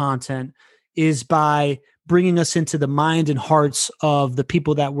converting on content is by bringing us into the mind and hearts of the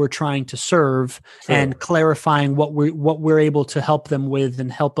people that we're trying to serve. True. And clarifying what we're able to help them with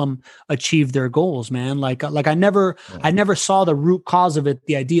and help them achieve their goals, man. Like I never saw the root cause of it,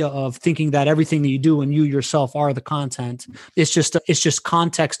 the idea of thinking that everything that you do and you yourself are the content. It's just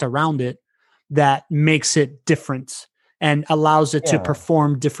context around it that makes it different and allows it to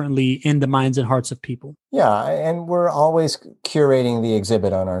perform differently in the minds and hearts of people. Yeah, and we're always curating the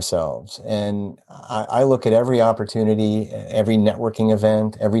exhibit on ourselves. And I look at every opportunity, every networking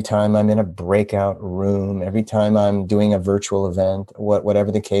event, every time I'm in a breakout room, every time I'm doing a virtual event,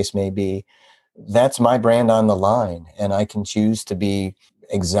 whatever the case may be, that's my brand on the line. And I can choose to be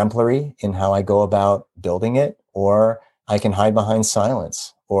exemplary in how I go about building it, or I can hide behind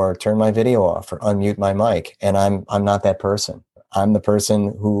silence, or turn my video off, or unmute my mic. And I'm not that person. I'm the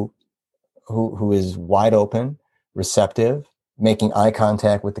person who is wide open, receptive, making eye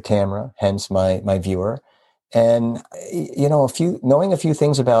contact with the camera, hence my viewer. And knowing a few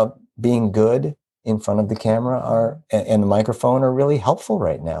things about being good in front of the camera and the microphone are really helpful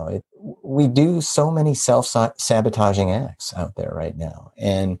right now. We do so many self-sabotaging acts out there right now,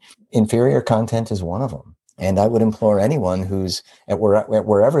 and inferior content is one of them. And I would implore anyone who's at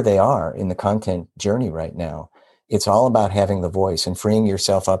wherever they are in the content journey right now, it's all about having the voice and freeing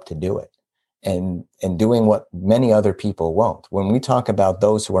yourself up to do it, and doing what many other people won't. When we talk about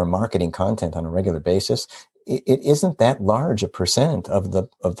those who are marketing content on a regular basis, it isn't that large a percent of the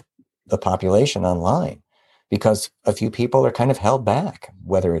population online, because a few people are kind of held back,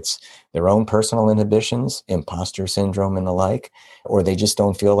 whether it's their own personal inhibitions, imposter syndrome and the like, or they just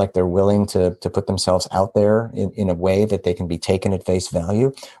don't feel like they're willing to put themselves out there in a way that they can be taken at face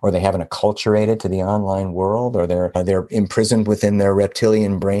value, or they haven't acculturated to the online world, or they're imprisoned within their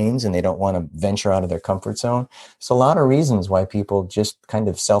reptilian brains and they don't want to venture out of their comfort zone. So a lot of reasons why people just kind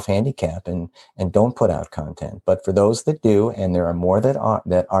of self-handicap and don't put out content. But for those that do, and there are more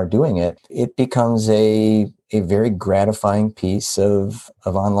that are doing it, it becomes a very gratifying piece of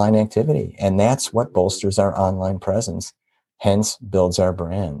online activity. And that's what bolsters our online presence, hence builds our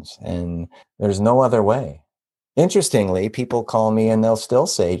brands. And there's no other way. Interestingly, people call me and they'll still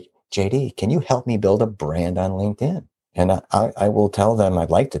say, JD, can you help me build a brand on LinkedIn? And I will tell them,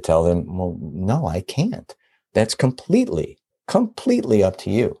 I'd like to tell them, well, no, I can't. That's completely up to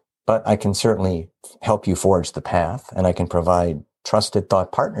you. But I can certainly help you forge the path, and I can provide trusted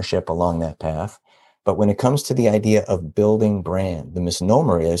thought partnership along that path. But when it comes to the idea of building brand, the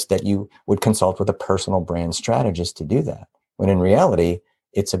misnomer is that you would consult with a personal brand strategist to do that. When in reality,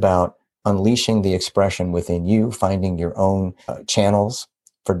 it's about unleashing the expression within you, finding your own channels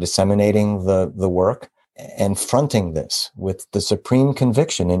for disseminating the work, and fronting this with the supreme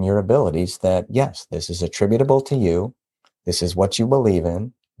conviction in your abilities that, yes, this is attributable to you. This is what you believe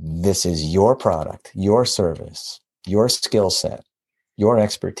in. This is your product, your service, your skill set, your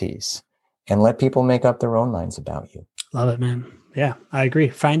expertise. And let people make up their own minds about you. Love it, man. Yeah, I agree.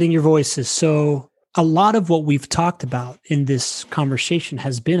 Finding your voice is a lot of what we've talked about in this conversation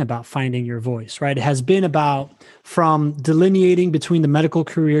has been about finding your voice, right? It has been about from delineating between the medical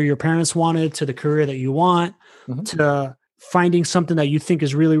career your parents wanted to the career that you want, to finding something that you think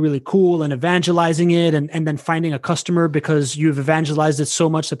is really, really cool and evangelizing it, and then finding a customer because you've evangelized it so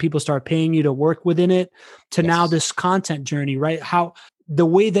much that people start paying you to work within it, to now this content journey, right? How the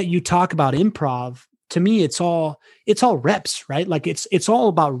way that you talk about improv, to me, it's all reps, right? Like it's all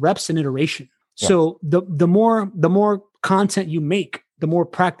about reps and iteration. Yeah. So the more content you make, the more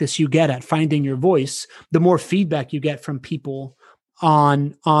practice you get at finding your voice, the more feedback you get from people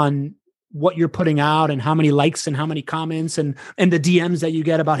on what you're putting out and how many likes and how many comments and the DMs that you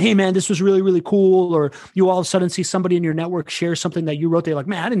get about, hey man, this was really, really cool. Or you all of a sudden see somebody in your network share something that you wrote. They're like,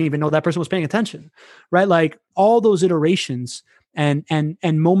 man, I didn't even know that person was paying attention. Right. Like all those iterations and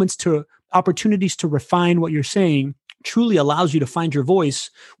moments to opportunities to refine what you're saying truly allows you to find your voice,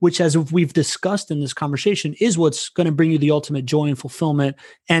 which, as we've discussed in this conversation, is what's going to bring you the ultimate joy and fulfillment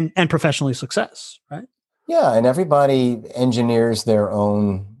and professionally success. Right. Yeah. And everybody engineers their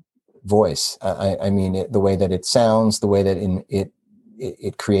own voice. I mean, the way that it sounds, the way that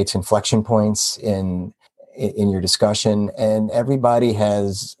it creates inflection points in your discussion, and everybody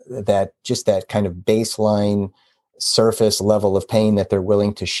has that kind of baseline surface level of pain that they're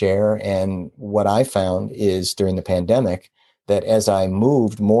willing to share. And what I found is during the pandemic that as I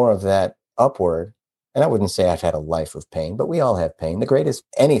moved more of that upward, and I wouldn't say I've had a life of pain, but we all have pain. The greatest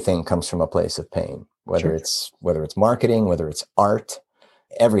anything comes from a place of pain, whether it's marketing, whether it's art,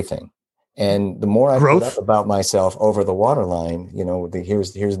 everything. And the more I put up about myself over the waterline,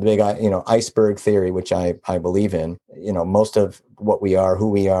 here's the big, iceberg theory, which I believe in. Most of what we are, who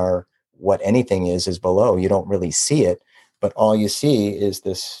we are, what anything is below. You don't really see it, but all you see is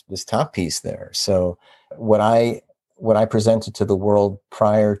this top piece there. So what I presented to the world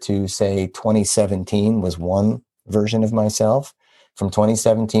prior to, say, 2017 was one version of myself. From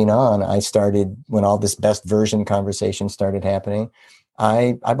 2017 on, I started, when all this best version conversation started happening,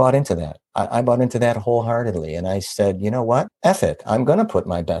 I bought into that. I bought into that wholeheartedly. And I said, you know what? F it. I'm going to put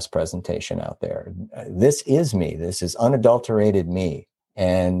my best presentation out there. This is me. This is unadulterated me.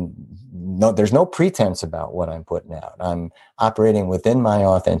 And no, there's no pretense about what I'm putting out. I'm operating within my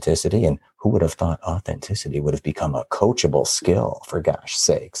authenticity. And who would have thought authenticity would have become a coachable skill, for gosh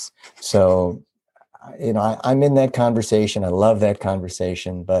sakes? So, I'm in that conversation. I love that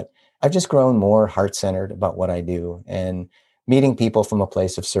conversation, but I've just grown more heart-centered about what I do and meeting people from a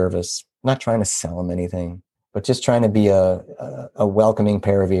place of service, not trying to sell them anything, but just trying to be a welcoming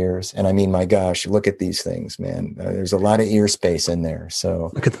pair of ears. And I mean, my gosh, look at these things, man. There's a lot of ear space in there. So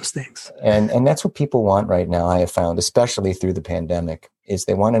look at those things. And that's what people want right now, I have found, especially through the pandemic, is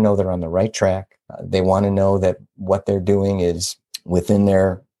they want to know they're on the right track. They want to know that what they're doing is within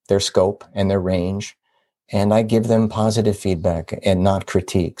their scope and their range. And I give them positive feedback and not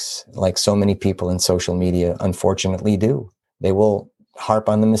critiques, like so many people in social media unfortunately do. They will harp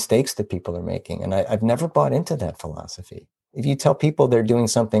on the mistakes that people are making. And I've never bought into that philosophy. If you tell people they're doing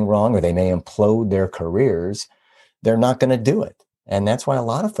something wrong or they may implode their careers, they're not going to do it. And that's why a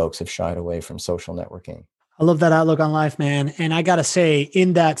lot of folks have shied away from social networking. I love that outlook on life, man. And I got to say,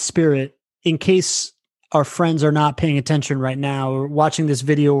 in that spirit, in case our friends are not paying attention right now or watching this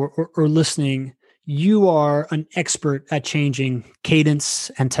video or listening, you are an expert at changing cadence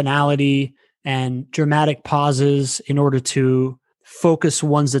and tonality and dramatic pauses in order to focus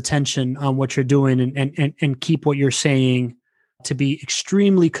one's attention on what you're doing and keep what you're saying to be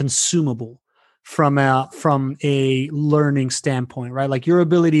extremely consumable from a learning standpoint, right? Like your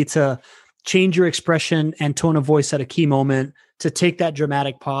ability to change your expression and tone of voice at a key moment, to take that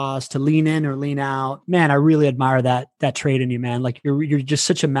dramatic pause, to lean in or lean out. Man, I really admire that trait in you, man. Like you're just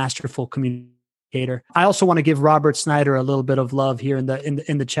such a masterful communicator. I also want to give Robert Snyder a little bit of love here in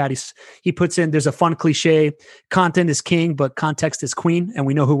the chat. He puts in, there's a fun cliche, content is king, but context is queen. And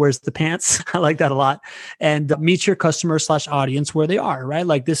we know who wears the pants. I like that a lot. And meet your customer / audience where they are, right?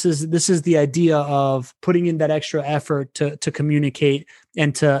 Like this is the idea of putting in that extra effort to communicate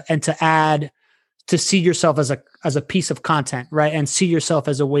and to add, to see yourself as a piece of content, right? And see yourself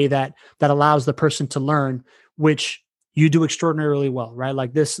as a way that allows the person to learn, which you do extraordinarily well, right?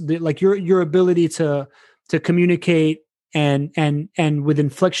 Like like your ability to communicate and with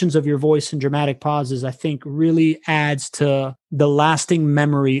inflections of your voice and dramatic pauses, I think really adds to the lasting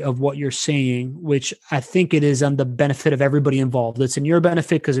memory of what you're saying, which I think it is on the benefit of everybody involved. It's in your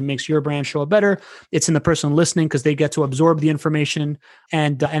benefit because it makes your brand show up better. It's in the person listening because they get to absorb the information,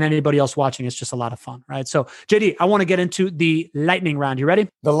 and anybody else watching. It's just a lot of fun, right? So JD, I want to get into the lightning round. You ready?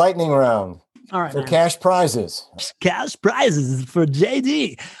 The lightning round. All right. For man. Cash prizes. Cash prizes for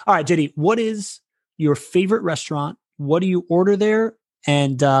JD. All right, JD, what is your favorite restaurant? What do you order there?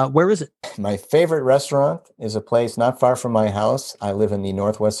 And where is it? My favorite restaurant is a place not far from my house. I live in the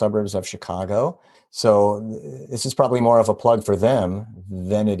northwest suburbs of Chicago. So this is probably more of a plug for them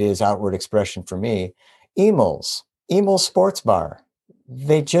than it is outward expression for me. Emil's Sports Bar.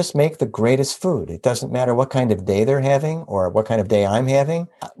 They just make the greatest food. It doesn't matter what kind of day they're having or what kind of day I'm having.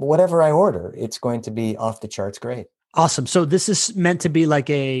 Whatever I order, it's going to be off the charts great. Awesome. So this is meant to be like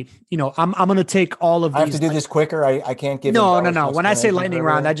I'm going to take all of I have these. to do this quicker. I can't give No. embellishments When to I say answer lightning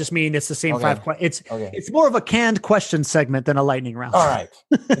round, I just mean it's the same Okay. 5 questions. Okay. It's more of a canned question segment than a lightning round. All right.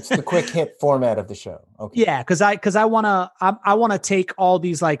 It's the quick hit format of the show. Okay. Yeah, because I wanna take all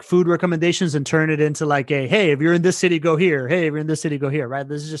these like food recommendations and turn it into like a, hey, if you're in this city, go here. Hey, if you're in this city, go here. Right.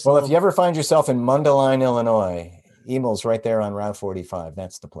 This is just Well, if you ever find yourself in Mundelein, Illinois, Emil's right there on Route 45.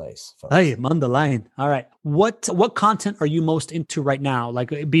 That's the place, folks. Hey, Mundelein. All right. What content are you most into right now?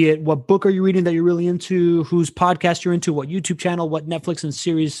 Like, be it what book are you reading that you're really into, whose podcast you're into, what YouTube channel, what Netflix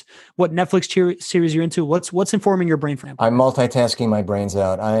series you're into? What's informing your brain for now? I'm multitasking my brains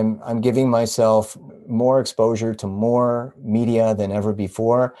out. I'm giving myself more exposure to more media than ever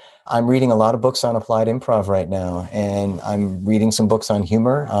before. I'm reading a lot of books on applied improv right now, and I'm reading some books on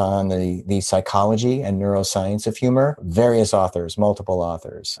humor, on the psychology and neuroscience of humor, various authors, multiple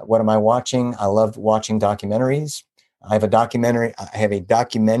authors. What am I watching? I love watching documentaries. I have a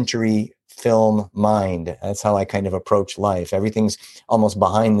documentary film mind. That's how I kind of approach life. Everything's almost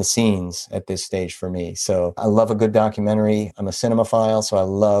behind the scenes at this stage for me. So I love a good documentary. I'm a cinemaphile, so I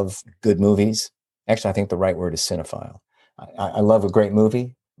love good movies. Actually, I think the right word is cinephile. I love a great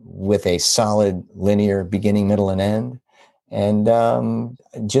movie with a solid linear beginning, middle, and end. And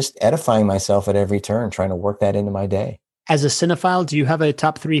just edifying myself at every turn, trying to work that into my day. As a cinephile, do you have a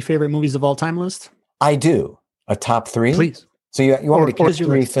top 3 favorite movies of all time list? I do. A top 3? Please. So you want me to choose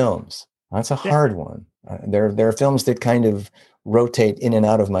 3 films? That's a hard one. There are films that kind of rotate in and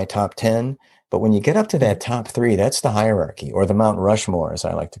out of my top 10. But when you get up to that top 3, that's the hierarchy, or the Mount Rushmore, as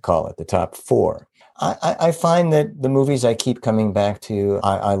I like to call it, the top 4. I find that the movies I keep coming back to,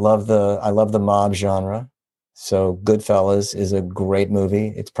 I love the mob genre. So Goodfellas is a great movie.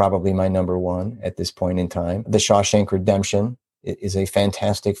 It's probably my number 1 at this point in time. The Shawshank Redemption is a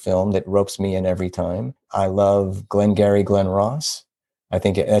fantastic film that ropes me in every time. I love Glengarry Glen Ross. I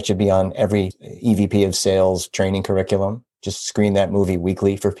think that should be on every EVP of sales training curriculum. Just screen that movie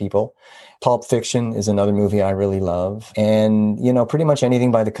weekly for people. Pulp Fiction is another movie I really love. And, pretty much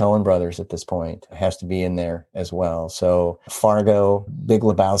anything by the Coen brothers at this point has to be in there as well. So Fargo, Big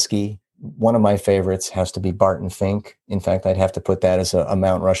Lebowski. One of my favorites has to be Barton Fink. In fact, I'd have to put that as a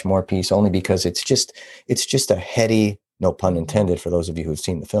Mount Rushmore piece, only because it's just a heady, no pun intended for those of you who've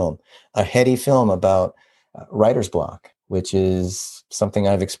seen the film, a heady film about writer's block, which is something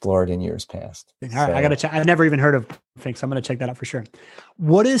I've explored in years past. All right, I got to check. I've never even heard of Fink, so I'm going to check that out for sure.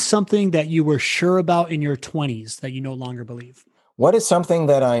 What is something that you were sure about in your 20s that you no longer believe? What is something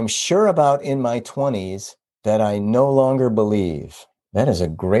that I'm sure about in my 20s that I no longer believe? That is a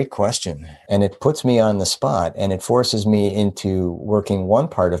great question. And it puts me on the spot, and it forces me into working one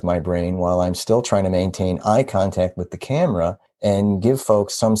part of my brain while I'm still trying to maintain eye contact with the camera and give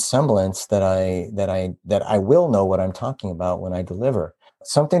folks some semblance that I will know what I'm talking about when I deliver.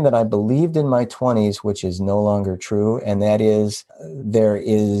 Something that I believed in my 20s, which is no longer true, and that is there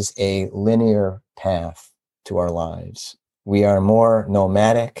is a linear path to our lives. We are more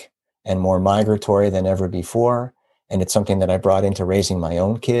nomadic and more migratory than ever before. And it's something that I brought into raising my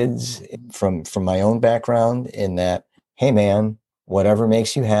own kids from my own background, in that, hey man, whatever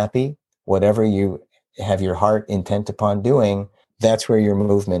makes you happy, whatever you have your heart intent upon doing, that's where your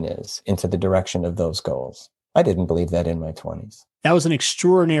movement is, into the direction of those goals. I didn't believe that in my 20s. That was an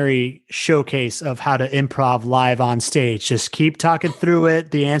extraordinary showcase of how to improv live on stage. Just keep talking through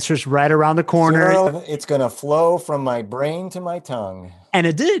it. The answer's right around the corner. It's going to flow from my brain to my tongue. And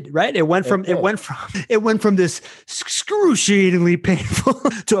it did, right? It went from this excruciatingly painful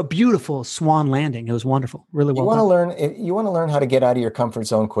to a beautiful swan landing. It was wonderful. Really well done. You want to learn how to get out of your comfort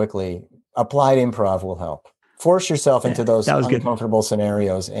zone quickly. Applied improv will help. Force yourself into those uncomfortable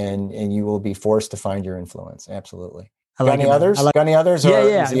scenarios, and you will be forced to find your influence. Absolutely. Got any others? Or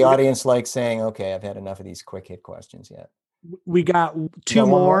is the audience like saying, okay, I've had enough of these quick hit questions yet? We got two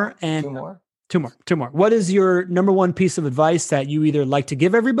more. Two more. What is your number 1 piece of advice that you either like to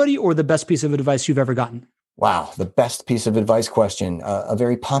give everybody, or the best piece of advice you've ever gotten? Wow, the best piece of advice question. A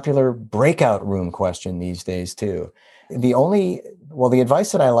very popular breakout room question these days, too. The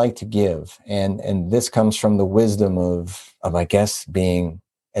advice that I like to give, and this comes from the wisdom of I guess being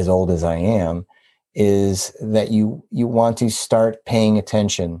as old as I am, is that you want to start paying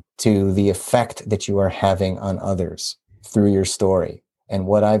attention to the effect that you are having on others through your story. And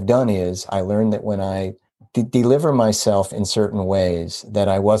what I've done is I learned that when I deliver myself in certain ways, that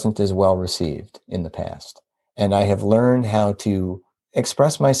I wasn't as well received in the past. And I have learned how to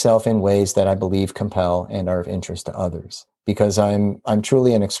express myself in ways that I believe compel and are of interest to others, because I'm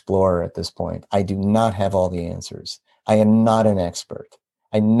truly an explorer at this point. I do not have all the answers. I am not an expert.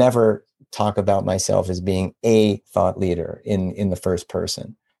 I never talk about myself as being a thought leader in the first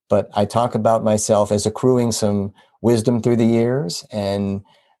person, but I talk about myself as accruing some wisdom through the years and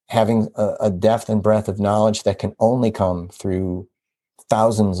having a depth and breadth of knowledge that can only come through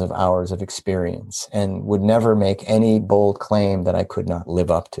thousands of hours of experience, and would never make any bold claim that I could not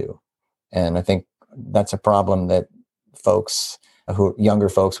live up to. And I think that's a problem that younger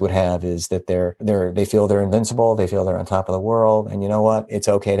folks would have, is that they feel they're invincible. They feel they're on top of the world. And you know what? It's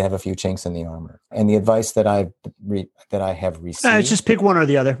okay to have a few chinks in the armor. And the advice that I have received, just pick one or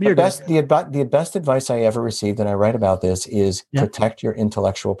the other. The best advice I ever received, and I write about this, is protect your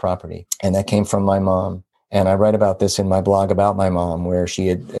intellectual property. And that came from my mom. And I write about this in my blog about my mom, where she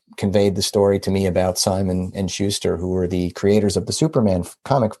had conveyed the story to me about Simon and Schuster, who were the creators of the Superman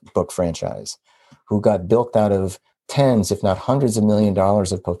comic book franchise, who got bilked out of tens, if not hundreds of $1 million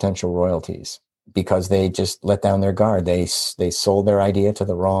of potential royalties because they just let down their guard. They sold their idea to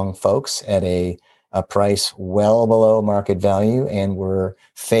the wrong folks at a price well below market value and were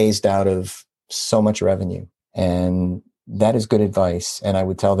phased out of so much revenue. And that is good advice. And I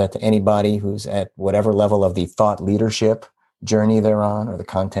would tell that to anybody who's at whatever level of the thought leadership journey they're on, or the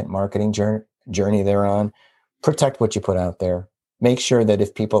content marketing journey they're on. Protect what you put out there. Make sure that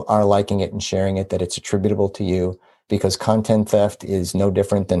if people are liking it and sharing it, that it's attributable to you, because content theft is no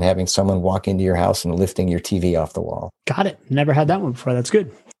different than having someone walk into your house and lifting your TV off the wall. Got it. Never had that one before. That's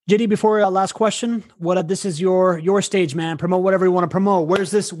good. JD, before our last question, this is your stage, man. Promote whatever you want to promote.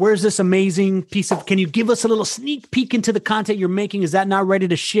 Where's this amazing piece of, can you give us a little sneak peek into the content you're making? Is that not ready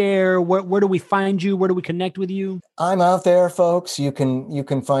to share? Where do we find you? Where do we connect with you? I'm out there, folks. You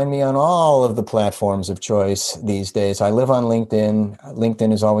can find me on all of the platforms of choice these days. I live on LinkedIn.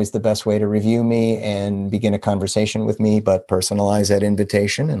 LinkedIn is always the best way to review me and begin a conversation with me, but personalize that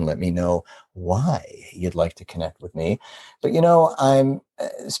invitation and let me know why you'd like to connect with me. But I'm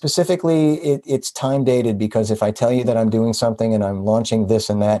specifically, it's time dated, because if I tell you that I'm doing something and I'm launching this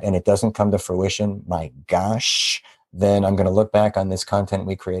and that and it doesn't come to fruition, my gosh, then I'm going to look back on this content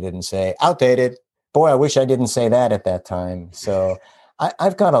we created and say, outdated. Boy, I wish I didn't say that at that time. So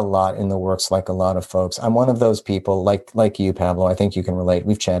I've got a lot in the works, like a lot of folks. I'm one of those people like you, Pablo. I think you can relate.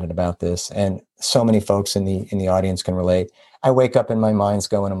 We've chatted about this, and so many folks in the audience can relate. I wake up and my mind's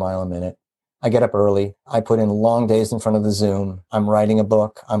going a mile a minute. I get up early. I put in long days in front of the Zoom. I'm writing a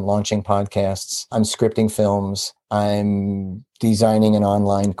book. I'm launching podcasts. I'm scripting films. I'm designing an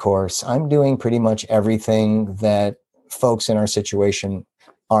online course. I'm doing pretty much everything that folks in our situation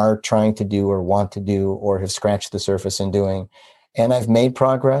are trying to do or want to do or have scratched the surface in doing. And I've made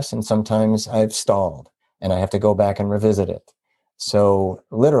progress, and sometimes I've stalled and I have to go back and revisit it. So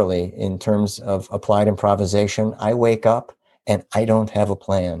literally, in terms of applied improvisation, I wake up and I don't have a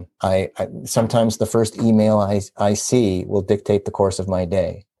plan. I sometimes the first email I see will dictate the course of my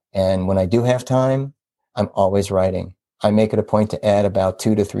day. And when I do have time, I'm always writing. I make it a point to add about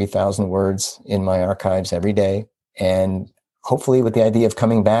 2,000 to 3,000 words in my archives every day. And hopefully with the idea of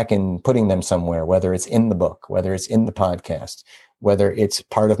coming back and putting them somewhere, whether it's in the book, whether it's in the podcast, whether it's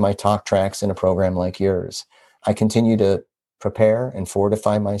part of my talk tracks in a program like yours. I continue to prepare and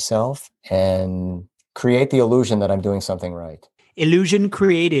fortify myself and create the illusion that I'm doing something right. Illusion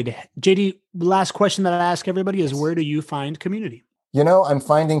created. JD, last question that I ask everybody is, where do you find community? I'm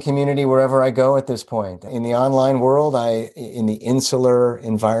finding community wherever I go at this point. In the online world, in the insular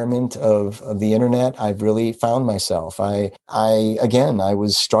environment of the internet, I've really found myself. I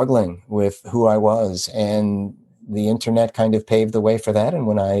was struggling with who I was, and the internet kind of paved the way for that. And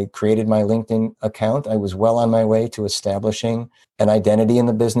when I created my LinkedIn account, I was well on my way to establishing an identity in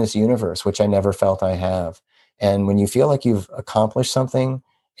the business universe, which I never felt I have. And when you feel like you've accomplished something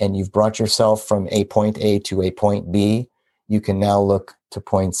and you've brought yourself from a point A to a point B, you can now look to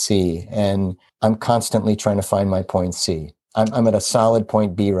point C. And I'm constantly trying to find my point C. I'm at a solid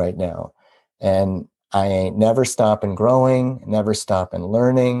point B right now. And I ain't never stopping growing, never stopping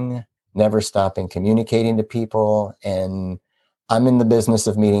learning, never stopping communicating to people. And I'm in the business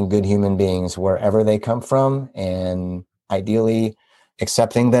of meeting good human beings wherever they come from, and ideally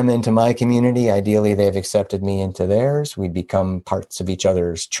accepting them into my community. Ideally, they've accepted me into theirs. We become parts of each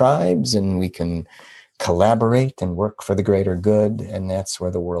other's tribes, and we can collaborate and work for the greater good. And that's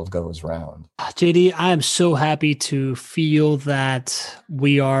where the world goes round. JD, I am so happy to feel that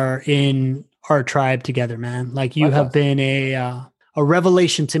we are in our tribe together, man. Like, you have been a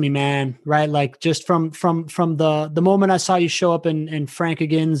revelation to me, man. Right? Like, just from the moment I saw you show up in Frank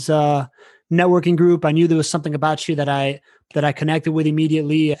Again's networking group, I knew there was something about you that I connected with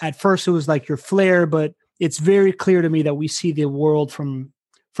immediately. At first, it was like your flair, but it's very clear to me that we see the world from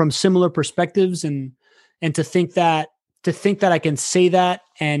similar perspectives, and to think that to think that I can say that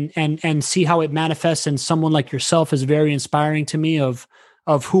and see how it manifests in someone like yourself is very inspiring to me of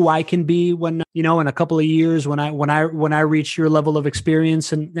who I can be when, in a couple of years, when I reach your level of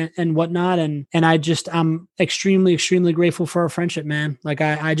experience and whatnot. And I'm extremely, extremely grateful for our friendship, man. Like,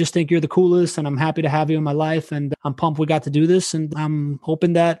 I just think you're the coolest, and I'm happy to have you in my life, and I'm pumped we got to do this. And I'm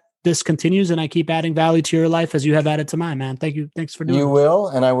hoping that this continues and I keep adding value to your life as you have added to mine, man. Thank you. Thanks for doing it. You will.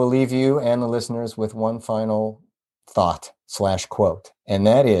 And I will leave you and the listeners with one final thought/quote. And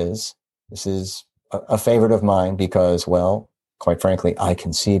that is, this is a favorite of mine because, well, quite frankly, I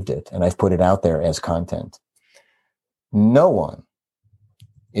conceived it and I've put it out there as content. No one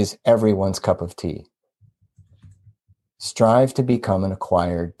is everyone's cup of tea. Strive to become an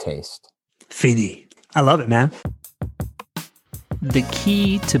acquired taste. Fini. I love it, man. The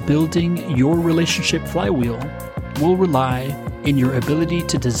key to building your relationship flywheel will rely in your ability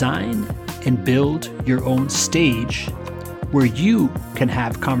to design and build your own stage where you can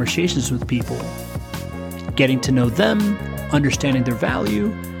have conversations with people, getting to know them, understanding their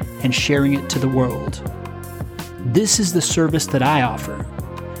value, and sharing it to the world. This is the service that I offer,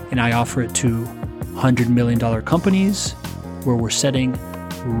 and I offer it to $100 million companies where we're setting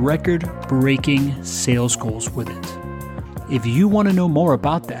record-breaking sales goals with it. If you want to know more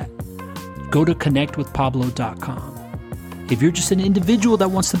about that, go to connectwithpablo.com. If you're just an individual that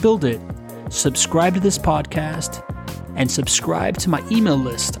wants to build it, subscribe to this podcast and subscribe to my email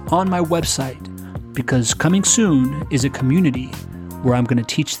list on my website, because coming soon is a community where I'm going to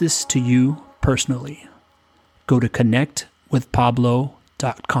teach this to you personally. Go to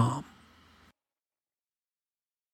connectwithpablo.com.